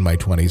I was in my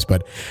 20s,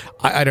 but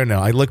I don't know.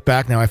 I look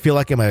back now, I feel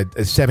like I'm a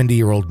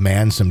 70-year-old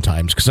man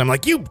sometimes, because I'm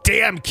like, you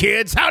damn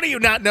kids, how do you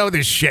not know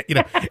this shit?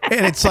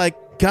 And it's like,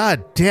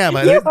 God damn.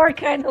 You are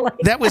kind of like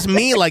that was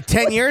me like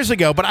 10 years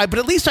ago, but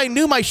at least I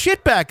knew my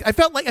shit back. I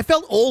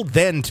felt old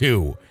then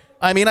too.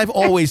 I mean, I've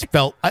always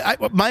felt,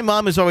 my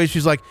mom is always,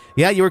 she's like,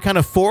 yeah, you were kind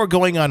of 4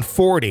 going on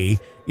 40,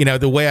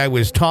 the way I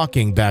was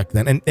talking back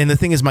then. And the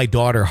thing is, my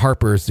daughter,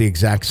 Harper, is the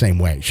exact same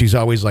way. She's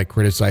always like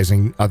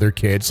criticizing other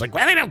kids. Like,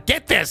 well, I don't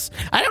get this.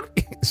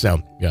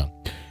 So, yeah.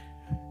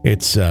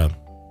 It's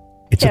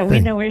we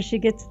know where she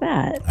gets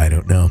that. I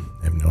don't know.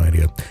 I have no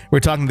idea. We were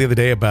talking the other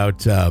day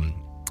about,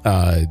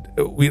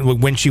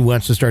 when she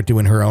wants to start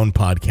doing her own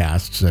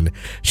podcasts, and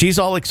she's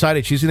all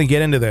excited. She's going to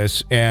get into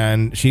this,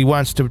 and she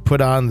wants to put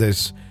on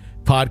this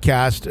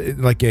podcast,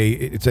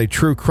 it's a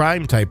true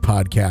crime type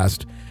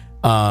podcast,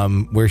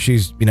 where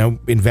she's,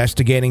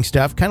 investigating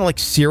stuff, kind of like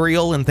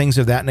Serial and things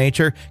of that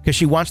nature, because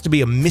she wants to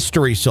be a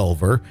mystery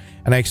solver.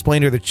 And I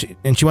explained to her that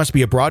she wants to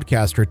be a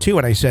broadcaster too.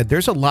 And I said,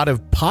 there's a lot of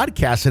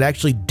podcasts that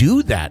actually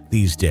do that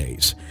these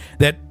days,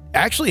 that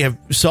actually have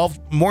solved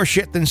more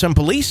shit than some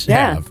police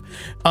have.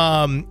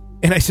 And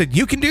I said,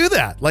 you can do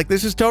that. Like,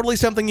 this is totally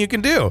something you can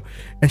do.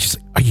 And she's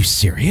like, are you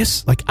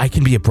serious? Like, I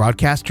can be a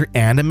broadcaster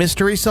and a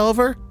mystery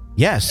solver?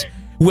 Yes.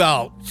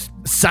 Well,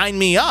 sign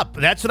me up.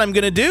 That's what I'm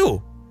going to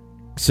do.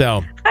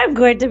 So I'm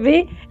going to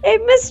be a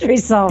mystery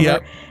solver.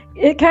 Yep.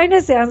 It kind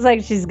of sounds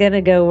like she's going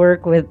to go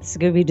work with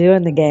Scooby-Doo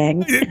and the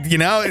gang.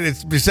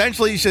 It's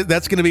essentially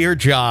that's going to be her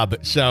job.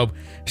 So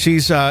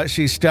she's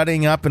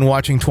studying up and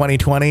watching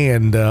 2020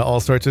 and all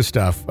sorts of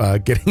stuff,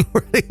 getting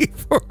ready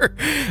for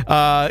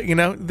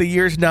the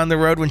years down the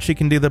road when she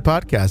can do the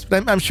podcast.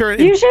 But I'm sure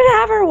you should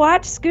have her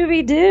watch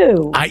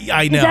Scooby-Doo.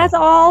 I know that's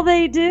all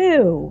they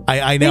do.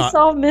 I know they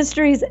solve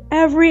mysteries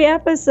every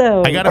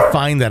episode. I gotta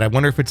find that. I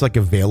wonder if it's like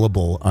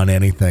available on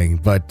anything.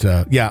 But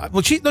yeah,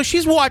 well,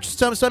 she's watched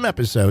some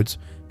episodes.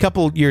 A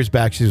couple years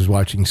back, she was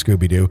watching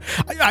Scooby-Doo.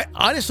 I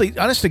honestly,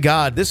 honest to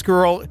God, this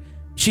girl,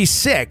 she's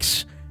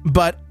 6,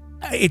 but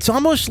it's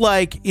almost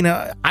like,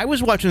 I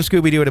was watching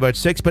Scooby-Doo at about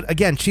 6, but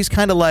again, she's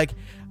kind of like,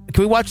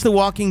 can we watch The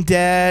Walking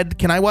Dead?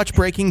 Can I watch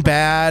Breaking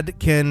Bad?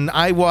 Can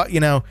I watch,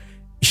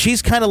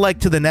 she's kind of like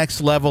to the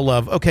next level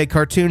of, okay,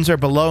 cartoons are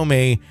below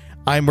me.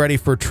 I'm ready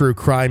for true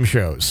crime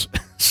shows.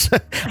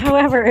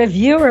 However, if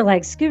you were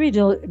like,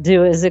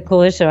 Scooby-Doo is the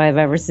coolest show I've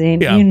ever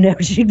seen,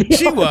 she'd be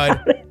She would.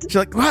 She's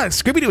like, wow,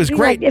 Scooby-Doo is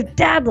great. Like, if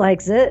Dad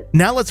likes it.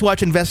 Now let's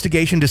watch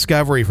Investigation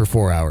Discovery for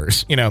 4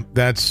 hours.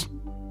 That's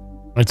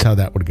how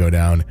that would go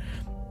down.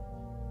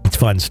 It's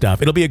fun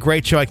stuff. It'll be a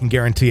great show, I can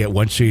guarantee it,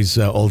 once she's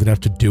old enough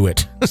to do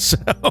it.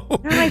 No,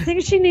 I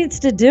think she needs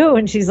to do it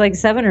when she's like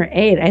 7 or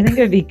 8. I think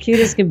it would be cute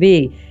as could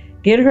be.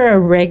 Get her a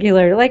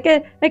regular, like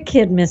a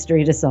kid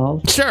mystery to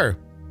solve. Sure.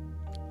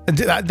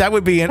 That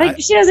would be...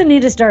 she doesn't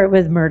need to start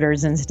with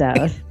murders and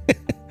stuff.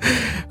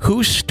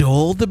 Who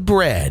stole the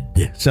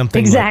bread?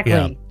 Something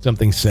exactly.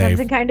 Something safe.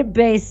 Something kind of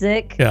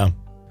basic. Yeah.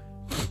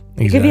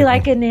 Exactly. It could be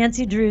like a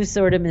Nancy Drew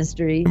sort of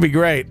mystery. It'd be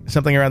great.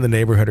 Something around the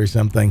neighborhood or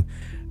something.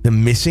 The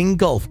missing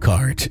golf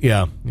cart.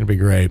 Yeah, it'd be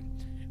great.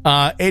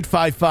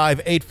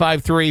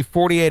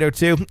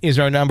 855-853-4802 is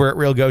our number at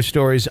Real Ghost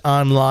Stories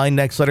Online.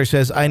 Next letter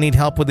says, I need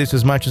help with this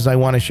as much as I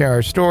want to share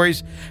our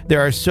stories.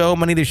 There are so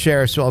many to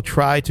share, so I'll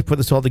try to put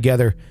this all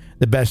together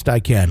the best I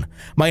can.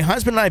 My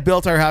husband and I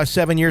built our house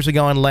 7 years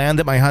ago on land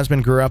that my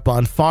husband grew up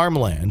on,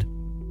 farmland.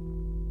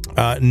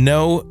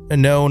 No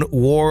known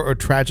war or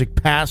tragic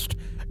past,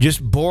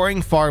 just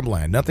boring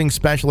farmland. Nothing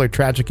special or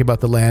tragic about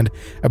the land.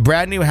 A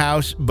brand new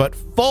house, but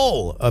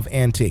full of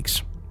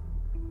antiques.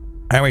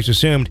 I always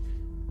assumed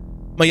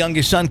my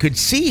youngest son could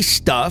see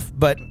stuff,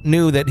 but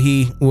knew that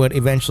he would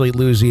eventually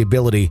lose the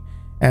ability,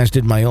 as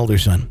did my older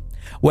son.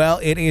 Well,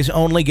 it is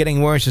only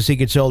getting worse as he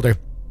gets older.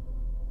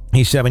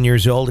 He's 7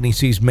 years old, and he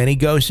sees many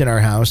ghosts in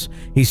our house.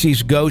 He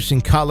sees ghosts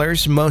in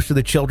colors. Most of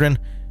the children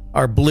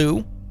are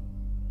blue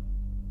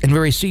and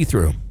very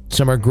see-through.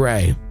 Some are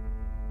gray.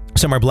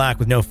 Some are black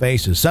with no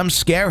faces. Some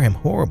scare him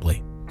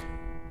horribly.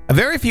 A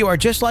very few are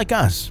just like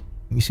us.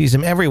 He sees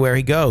them everywhere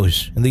he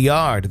goes. In the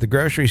yard, at the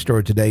grocery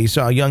store today, he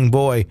saw a young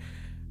boy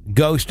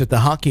ghost at the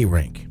hockey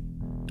rink.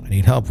 I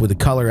need help with the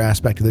color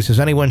aspect of this. Has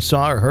anyone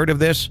saw or heard of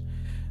this?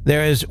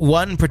 There is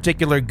one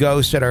particular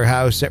ghost at our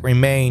house that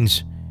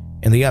remains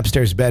in the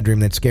upstairs bedroom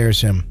that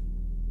scares him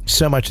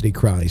so much that he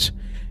cries.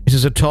 This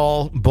is a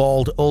tall,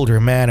 bald,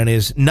 older man and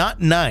is not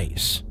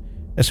nice.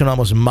 This one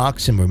almost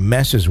mocks him or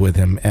messes with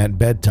him at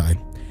bedtime.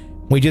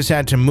 We just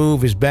had to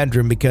move his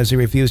bedroom because he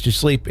refused to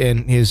sleep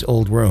in his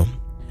old room.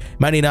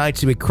 Many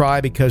nights he would cry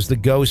because the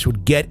ghost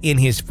would get in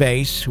his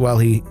face while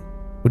he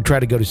would try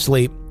to go to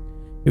sleep.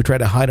 He would try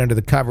to hide under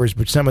the covers,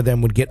 but some of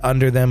them would get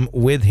under them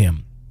with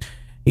him.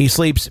 He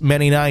sleeps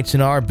many nights in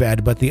our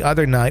bed, but the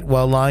other night,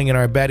 while lying in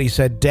our bed, he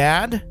said,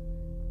 Dad,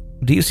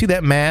 do you see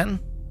that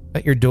man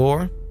at your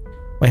door?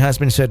 My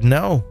husband said,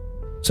 no.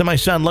 So my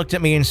son looked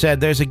at me and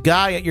said, there's a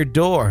guy at your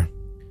door.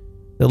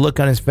 The look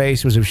on his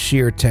face was of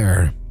sheer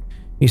terror.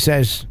 He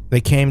says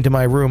they came to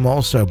my room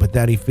also, but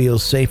that he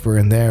feels safer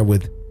in there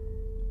with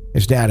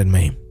his dad and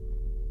me.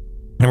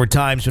 There were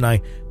times when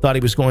I thought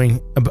he was going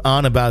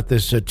on about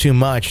this too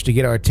much to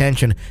get our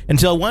attention,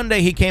 until one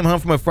day he came home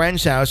from a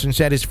friend's house and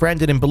said his friend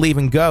didn't believe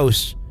in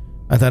ghosts.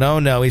 I thought, oh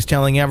no, he's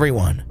telling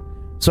everyone.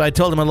 So I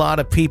told him a lot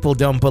of people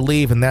don't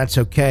believe, and that's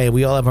okay.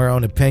 We all have our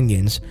own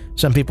opinions.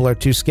 Some people are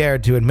too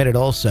scared to admit it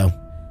also.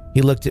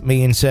 He looked at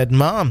me and said,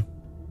 Mom,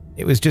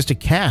 it was just a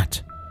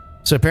cat.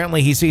 So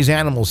apparently he sees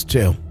animals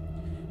too.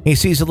 He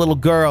sees a little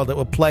girl that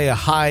will play a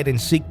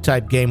hide-and-seek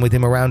type game with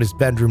him around his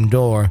bedroom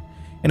door.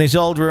 In his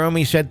old room,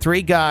 he said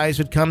 3 guys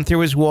would come through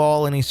his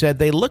wall, and he said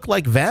they look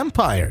like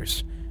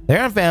vampires. They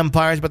aren't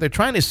vampires, but they're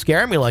trying to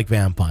scare me like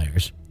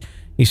vampires.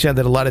 He said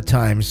that a lot of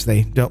times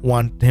they don't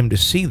want him to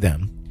see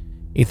them.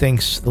 He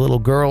thinks the little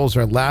girls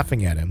are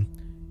laughing at him.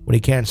 When he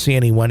can't see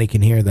anyone, he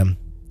can hear them.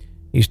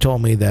 He's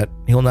told me that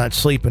he'll not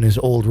sleep in his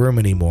old room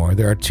anymore.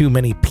 There are too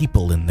many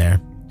people in there.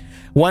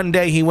 One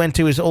day he went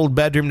to his old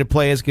bedroom to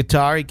play his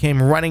guitar. He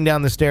came running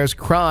down the stairs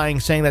crying,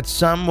 saying that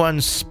someone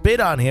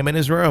spit on him in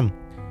his room.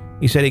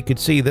 He said he could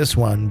see this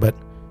one, but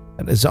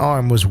that his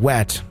arm was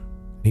wet.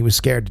 He was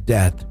scared to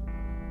death.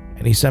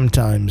 And he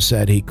sometimes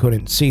said he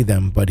couldn't see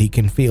them, but he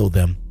can feel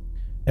them.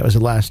 That was the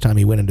last time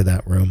he went into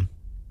that room,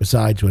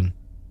 besides when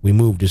we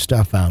moved his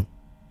stuff out.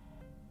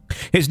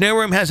 His new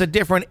room has a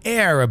different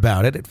air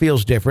about it. It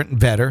feels different,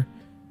 better.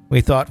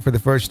 We thought for the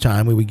first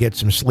time we would get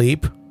some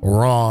sleep.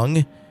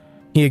 Wrong.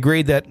 He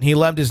agreed that he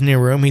loved his new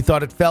room. He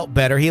thought it felt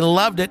better. He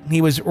loved it.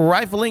 He was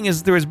rifling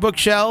through his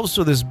bookshelves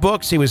with his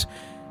books. He was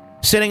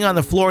sitting on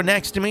the floor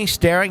next to me,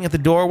 staring at the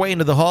doorway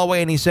into the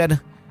hallway, and he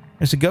said,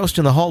 there's a ghost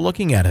in the hall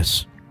looking at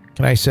us.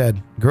 And I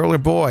said, girl or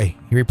boy?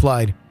 He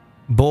replied,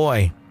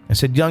 boy. I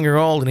said, young or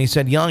old? And he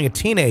said, young, a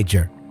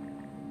teenager.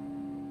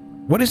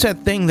 What is that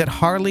thing that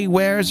Harley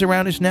wears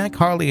around his neck?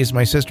 Harley is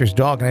my sister's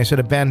dog. And I said,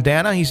 a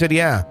bandana? He said,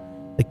 yeah.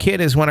 The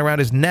kid has one around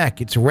his neck.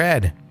 It's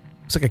red.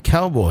 It's like a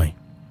cowboy.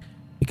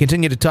 He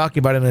continued to talk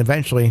about it, and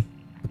eventually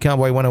the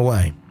cowboy went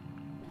away.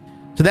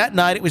 So that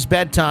night, it was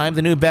bedtime.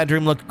 The new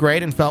bedroom looked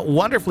great and felt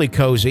wonderfully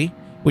cozy.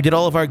 We did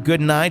all of our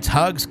good nights,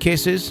 hugs,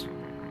 kisses.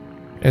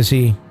 As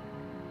he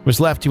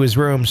was left to his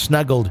room,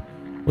 snuggled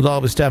with all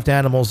of his stuffed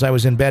animals, I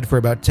was in bed for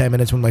about 10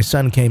 minutes when my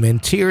son came in,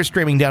 tears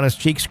streaming down his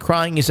cheeks,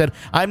 crying. He said,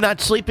 I'm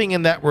not sleeping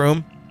in that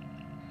room.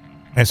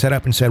 I sat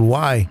up and said,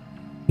 why?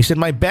 He said,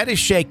 my bed is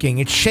shaking.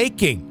 It's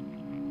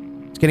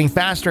shaking. It's getting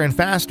faster and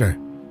faster.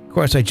 Of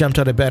course, I jumped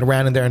out of bed,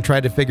 ran in there, and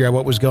tried to figure out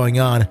what was going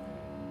on.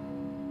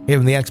 Gave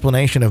him the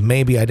explanation of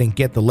maybe I didn't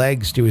get the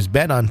legs to his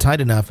bed on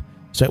tight enough,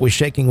 so it was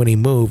shaking when he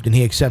moved, and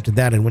he accepted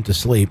that and went to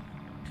sleep.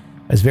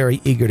 I was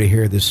very eager to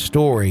hear this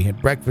story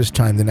at breakfast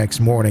time the next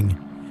morning.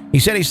 He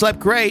said he slept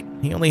great.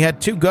 He only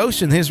had 2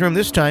 ghosts in his room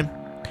this time.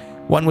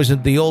 One was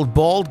the old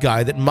bald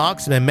guy that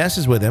mocks him and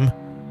messes with him.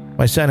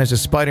 My son has a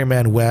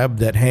Spider-Man web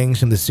that hangs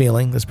from the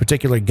ceiling. This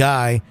particular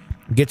guy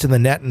gets in the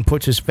net and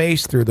puts his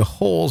face through the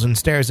holes and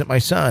stares at my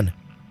son.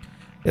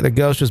 The other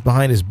ghost was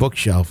behind his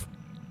bookshelf.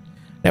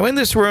 Now, in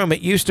this room, it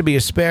used to be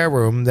a spare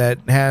room that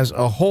has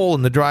a hole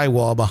in the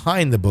drywall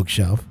behind the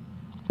bookshelf.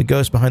 The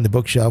ghost behind the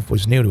bookshelf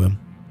was new to him.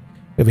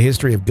 It We have a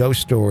history of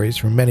ghost stories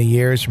for many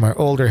years, from our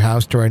older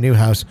house to our new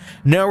house.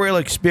 No real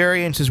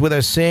experiences with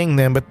us seeing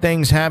them, but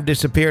things have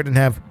disappeared and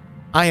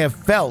I have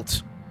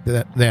felt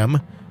them.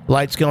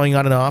 Lights going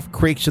on and off,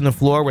 creaks in the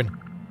floor when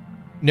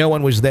no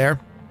one was there.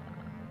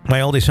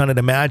 My oldest son had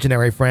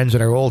imaginary friends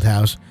at our old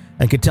house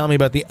and could tell me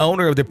about the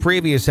owner of the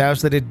previous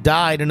house that had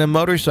died in a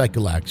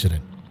motorcycle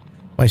accident.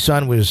 My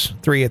son was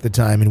 3 at the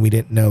time, and we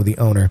didn't know the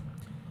owner.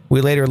 We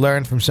later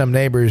learned from some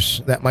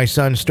neighbors that my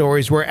son's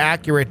stories were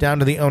accurate down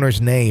to the owner's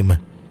name.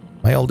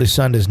 My oldest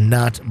son does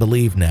not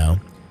believe now.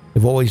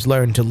 We've always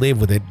learned to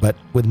live with it, but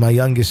with my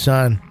youngest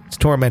son, it's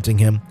tormenting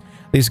him.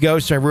 These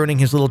ghosts are ruining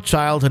his little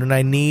childhood, and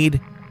I need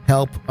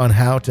help on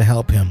how to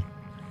help him.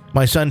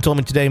 My son told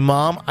me today,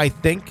 Mom, I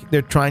think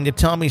they're trying to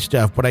tell me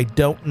stuff, but I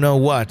don't know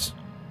what.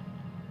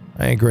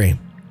 I agree.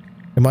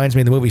 Reminds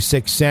me of the movie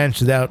Sixth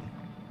Sense without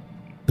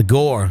the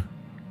gore,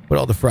 but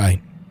all the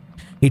fright.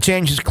 He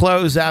changed his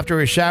clothes after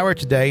his shower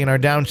today in our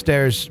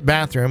downstairs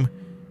bathroom.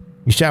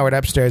 He showered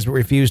upstairs but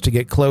refused to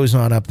get clothes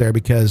on up there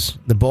because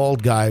the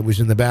bald guy was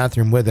in the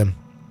bathroom with him.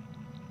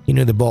 He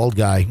knew the bald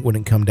guy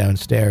wouldn't come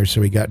downstairs,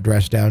 so he got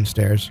dressed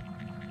downstairs.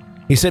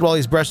 He said while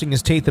he's brushing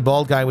his teeth, the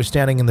bald guy was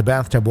standing in the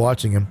bathtub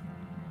watching him.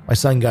 My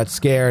son got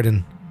scared,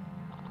 and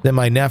then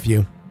my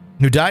nephew,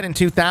 who died in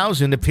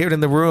 2000, appeared in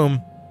the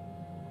room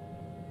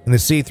in the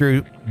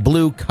see-through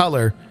blue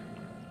color,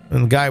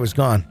 and the guy was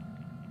gone.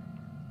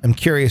 I'm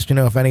curious to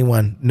know if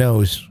anyone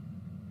knows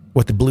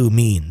what the blue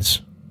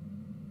means.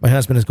 My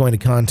husband is going to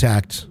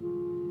contact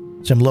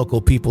some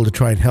local people to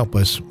try and help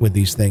us with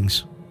these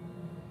things.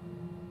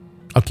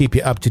 I'll keep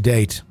you up to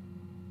date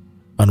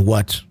on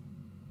what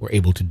we're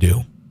able to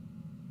do.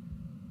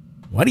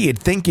 What do you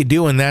think you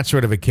do in that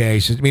sort of a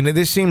case? I mean,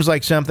 this seems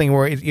like something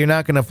where you're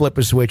not going to flip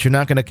a switch. You're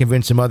not going to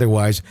convince them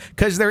otherwise,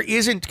 because there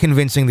isn't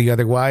convincing the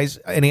otherwise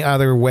any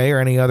other way or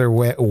any other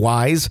way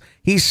wise.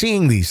 He's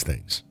seeing these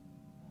things.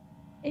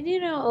 And,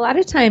 you know, a lot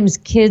of times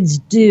kids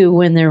do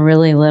when they're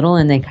really little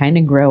and they kind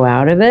of grow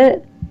out of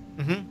it.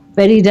 Mm-hmm.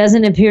 But he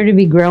doesn't appear to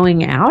be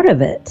growing out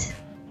of it.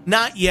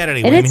 Not yet,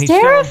 anyway. And it's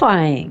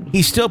terrifying.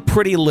 He's still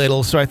pretty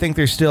little, so I think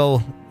he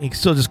still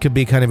just could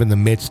be kind of in the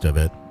midst of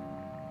it.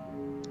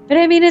 But,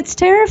 I mean, it's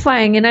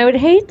terrifying, and I would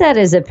hate that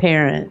as a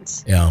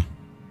parent. Yeah.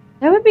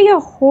 That would be a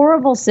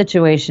horrible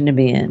situation to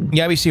be in.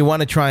 Yeah, obviously you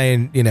want to try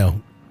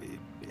and,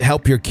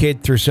 help your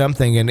kid through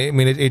something. And, I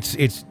mean,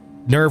 it's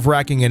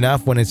nerve-wracking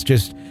enough when it's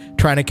just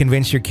trying to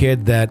convince your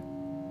kid that,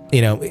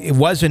 it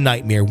was a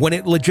nightmare, when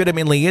it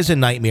legitimately is a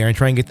nightmare, and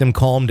try and get them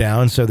calmed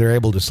down so they're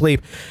able to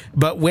sleep.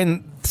 But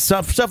when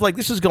stuff like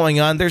this is going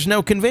on, there's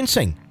no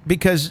convincing,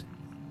 because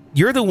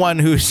you're the one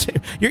who's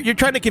you're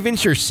trying to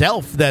convince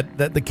yourself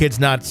that the kid's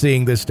not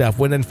seeing this stuff,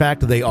 when in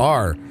fact they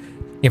are,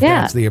 if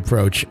that's the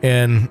approach.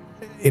 And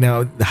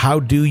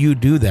how do you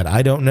do that?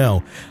 I don't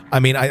know.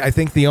 I mean, I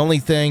think the only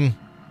thing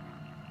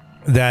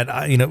that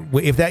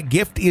if that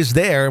gift is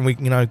there, and we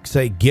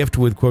say gift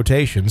with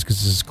quotations, because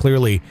this is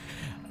clearly,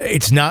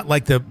 it's not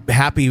like the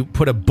happy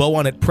put a bow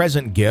on it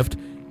present gift.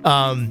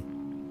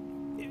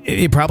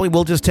 It probably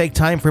will just take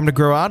time for him to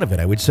grow out of it.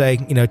 I would say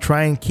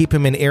try and keep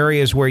him in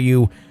areas where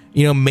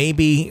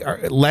maybe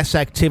less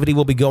activity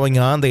will be going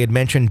on. They had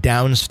mentioned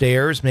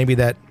downstairs, maybe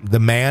that the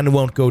man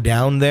won't go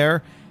down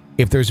there.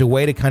 If there's a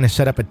way to kind of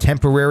set up a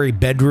temporary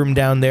bedroom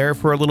down there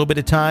for a little bit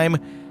of time,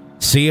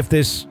 see if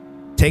this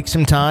takes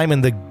some time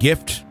and the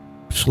gift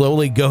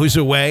slowly goes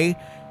away,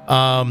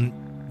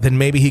 then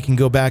maybe he can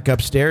go back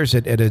upstairs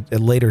at a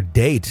later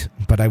date.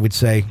 But I would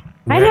say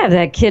I'd have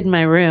that kid in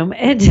my room,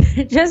 and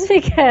just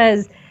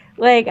because,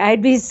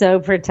 I'd be so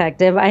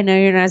protective. I know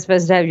you're not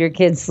supposed to have your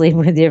kids sleep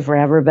with you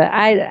forever, but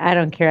I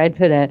don't care. I'd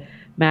put a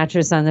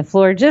mattress on the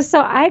floor just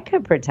so I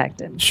could protect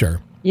him.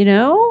 Sure.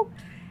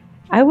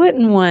 I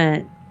wouldn't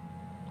want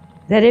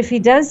that. If he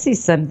does see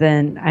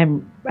something,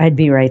 I'd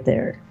be right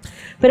there.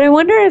 But I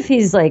wonder if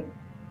he's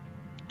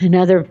in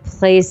other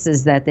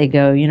places that they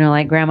go,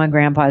 like grandma and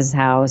grandpa's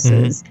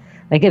houses.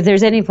 Mm-hmm. If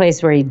there's any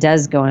place where he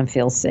does go and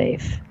feel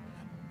safe.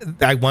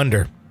 I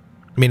wonder.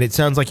 I mean, it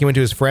sounds like he went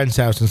to his friend's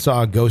house and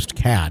saw a ghost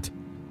cat.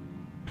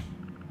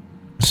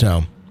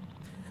 So,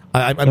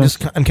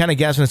 I'm kind of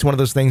guessing it's one of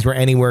those things where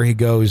anywhere he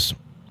goes,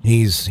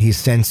 he's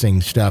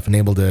sensing stuff and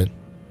able to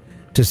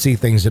see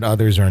things that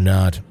others are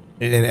not.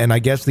 And I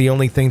guess the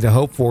only thing to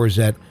hope for is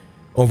that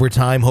over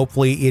time,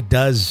 hopefully, it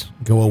does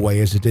go away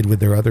as it did with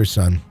their other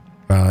son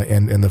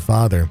and the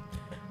father.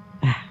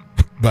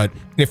 But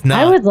if not,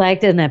 I would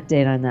like an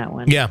update on that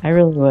one. Yeah, I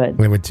really would.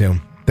 We would too.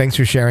 Thanks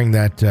for sharing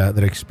that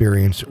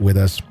experience with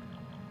us.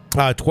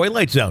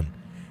 Twilight Zone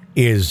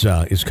is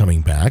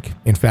coming back.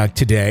 In fact,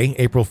 today,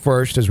 April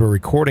 1st, as we're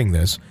recording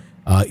this,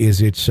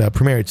 is its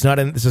premiere.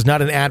 This is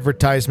not an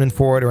advertisement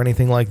for it or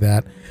anything like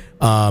that.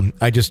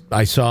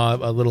 I saw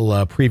a little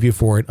preview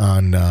for it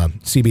on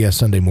CBS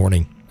Sunday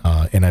Morning.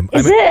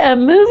 Is it a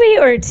movie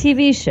or a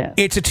TV show?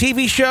 It's a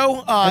TV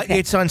show. Okay.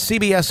 It's on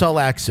CBS All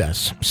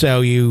Access,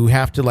 so you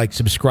have to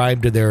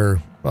subscribe to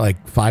their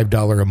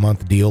 $5 a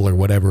month deal or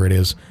whatever it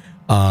is,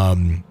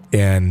 and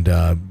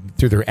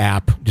through their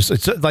app.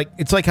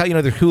 It's like how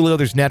there's Hulu,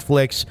 there's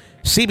Netflix.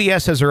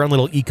 CBS has their own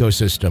little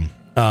ecosystem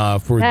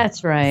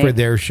That's right. for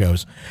their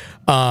shows.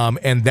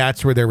 And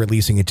that's where they're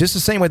releasing it. Just the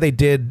same way they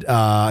did,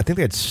 I think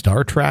they had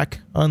Star Trek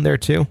on there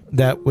too.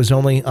 That was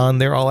only on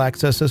their all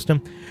access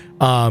system.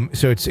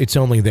 So it's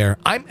only there.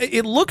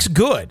 It looks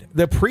good.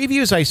 The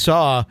previews I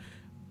saw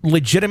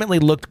legitimately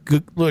looked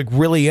good, like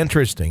really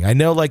interesting. I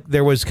know like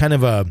there was kind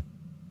of I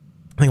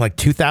think like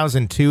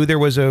 2002, there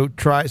was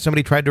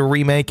somebody tried to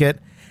remake it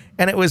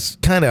and it was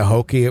kind of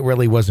hokey. It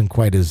really wasn't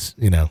quite as,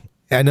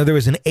 I know there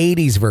was an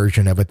 80s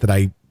version of it that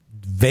I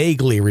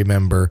vaguely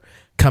remember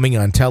coming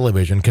on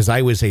television because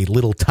I was a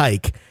little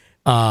tyke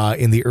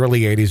in the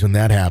early 80s when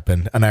that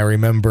happened. And I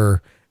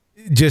remember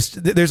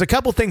there's a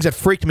couple things that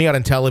freaked me out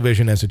on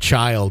television as a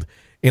child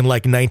in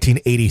like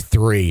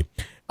 1983.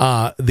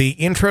 The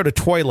intro to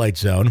Twilight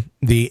Zone,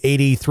 the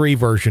 83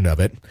 version of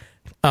it,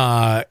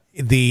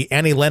 the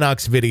Annie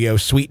Lennox video,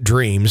 Sweet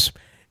Dreams,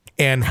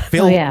 and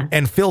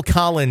Phil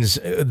Collins,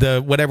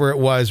 the whatever it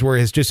was, where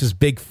his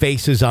big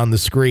faces on the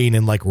screen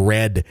in like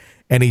red.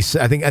 And I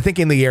think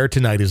In the Air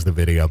Tonight is the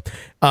video.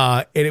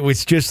 And it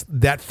was just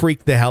that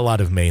freaked the hell out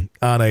of me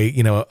on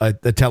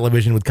a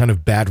television with kind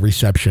of bad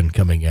reception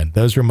coming in.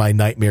 Those were my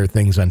nightmare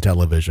things on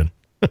television.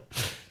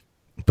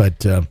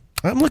 But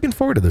I'm looking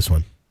forward to this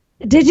one.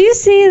 Did you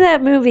see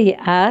that movie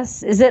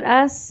Us? Is it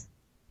Us?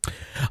 Is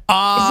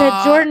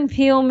that Jordan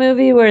Peele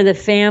movie where the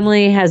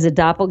family has a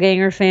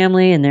doppelganger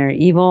family and they're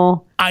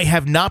evil? I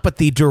have not, but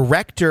the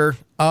director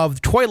of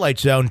Twilight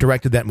Zone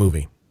directed that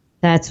movie.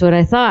 That's what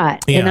I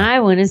thought. Yeah. And I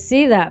want to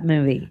see that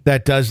movie.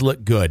 That does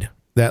look good.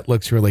 That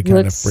looks really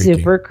kind of freaky.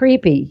 Super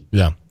creepy.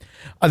 Yeah.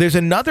 There's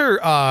another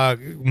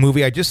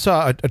movie I just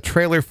saw a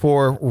trailer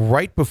for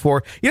right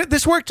before.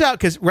 This worked out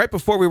because right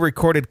before we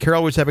recorded,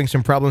 Carol was having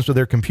some problems with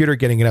her computer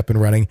getting it up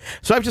and running.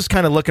 So I was just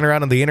kind of looking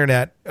around on the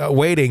internet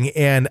waiting,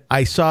 and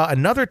I saw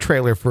another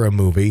trailer for a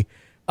movie.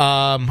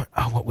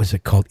 What was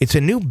it called? It's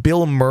a new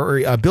Bill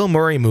Murray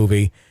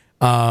movie.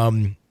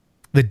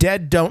 The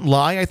Dead Don't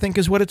Lie, I think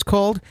is what it's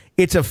called.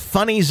 It's a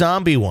funny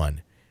zombie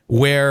one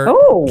where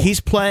he's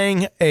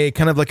playing a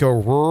kind of like a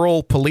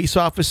rural police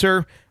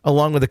officer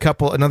along with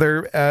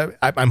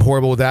I'm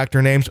horrible with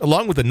actor names,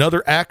 along with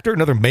another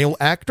male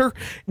actor.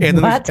 And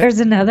then there's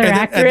another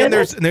actor. And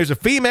then there's a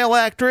female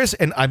actress,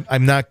 and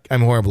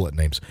I'm horrible at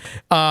names.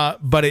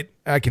 But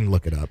I can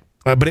look it up.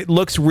 But it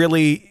looks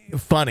really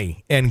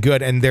funny and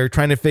good, and they're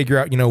trying to figure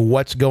out,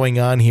 what's going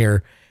on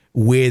here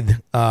with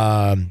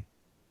the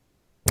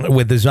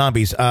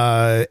zombies.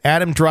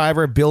 Adam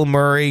Driver, Bill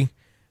Murray,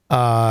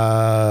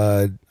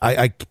 Steve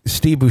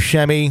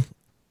Buscemi,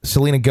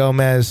 Selena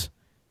Gomez,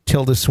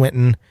 Tilda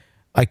Swinton.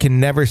 I can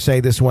never say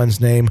this one's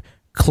name.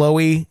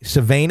 Chloe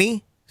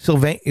Sevigny.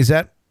 Is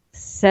that?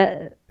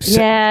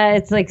 Yeah,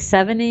 it's like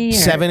 70.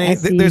 70.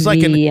 There's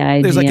like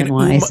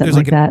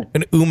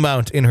an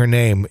umlaut in her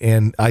name,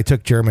 and I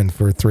took German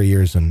for 3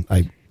 years and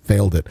I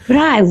failed it. But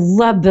I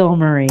love Bill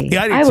Murray.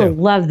 Yeah, I would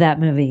love that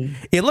movie.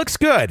 It looks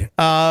good.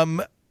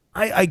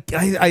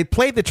 I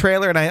played the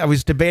trailer and I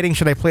was debating,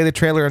 should I play the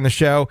trailer on the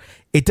show?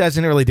 It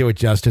doesn't really do it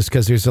justice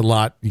because there's a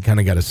lot you kind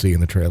of got to see in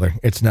the trailer.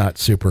 It's not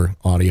super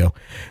audio,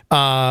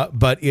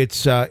 but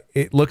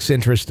it looks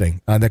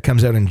interesting. That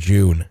comes out in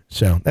June,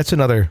 so that's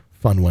another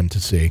fun one to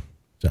see.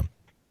 So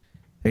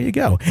there you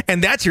go,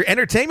 and that's your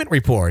entertainment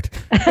report.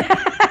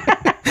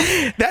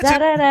 That's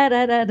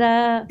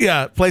it.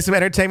 Yeah, play some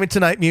Entertainment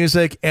Tonight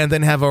music and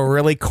then have a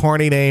really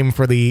corny name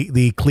for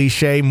the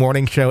cliche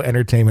morning show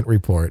entertainment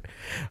report.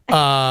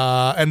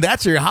 And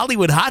that's your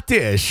Hollywood hot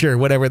dish or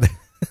whatever.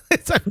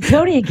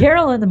 Tony and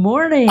Carol in the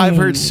morning. I've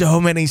heard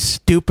so many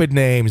stupid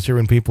names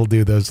when people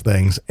do those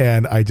things,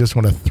 and I just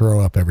want to throw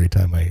up every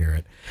time I hear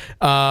it.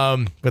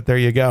 But there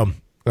you go.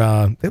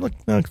 They look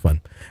fun.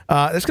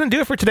 That's going to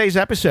do it for today's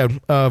episode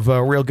of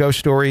Real Ghost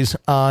Stories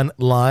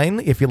Online.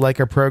 If you like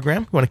our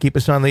program, you want to keep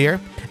us on the air,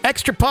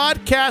 extra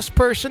podcast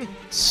person,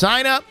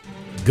 sign up.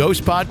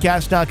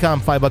 Ghostpodcast.com.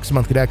 $5 a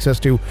month. Get access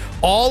to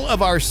all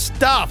of our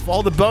stuff,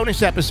 all the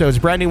bonus episodes,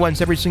 brand new ones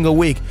every single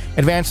week.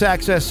 Advance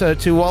access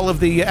to all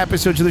of the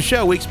episodes of the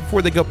show weeks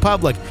before they go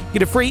public.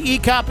 Get a free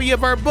e-copy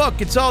of our book.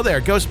 It's all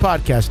there.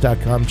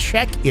 Ghostpodcast.com.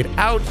 Check it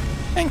out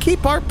and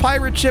keep our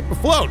pirate ship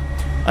afloat.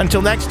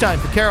 Until next time,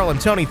 for Carol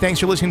and Tony, thanks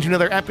for listening to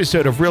another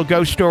episode of Real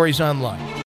Ghost Stories Online.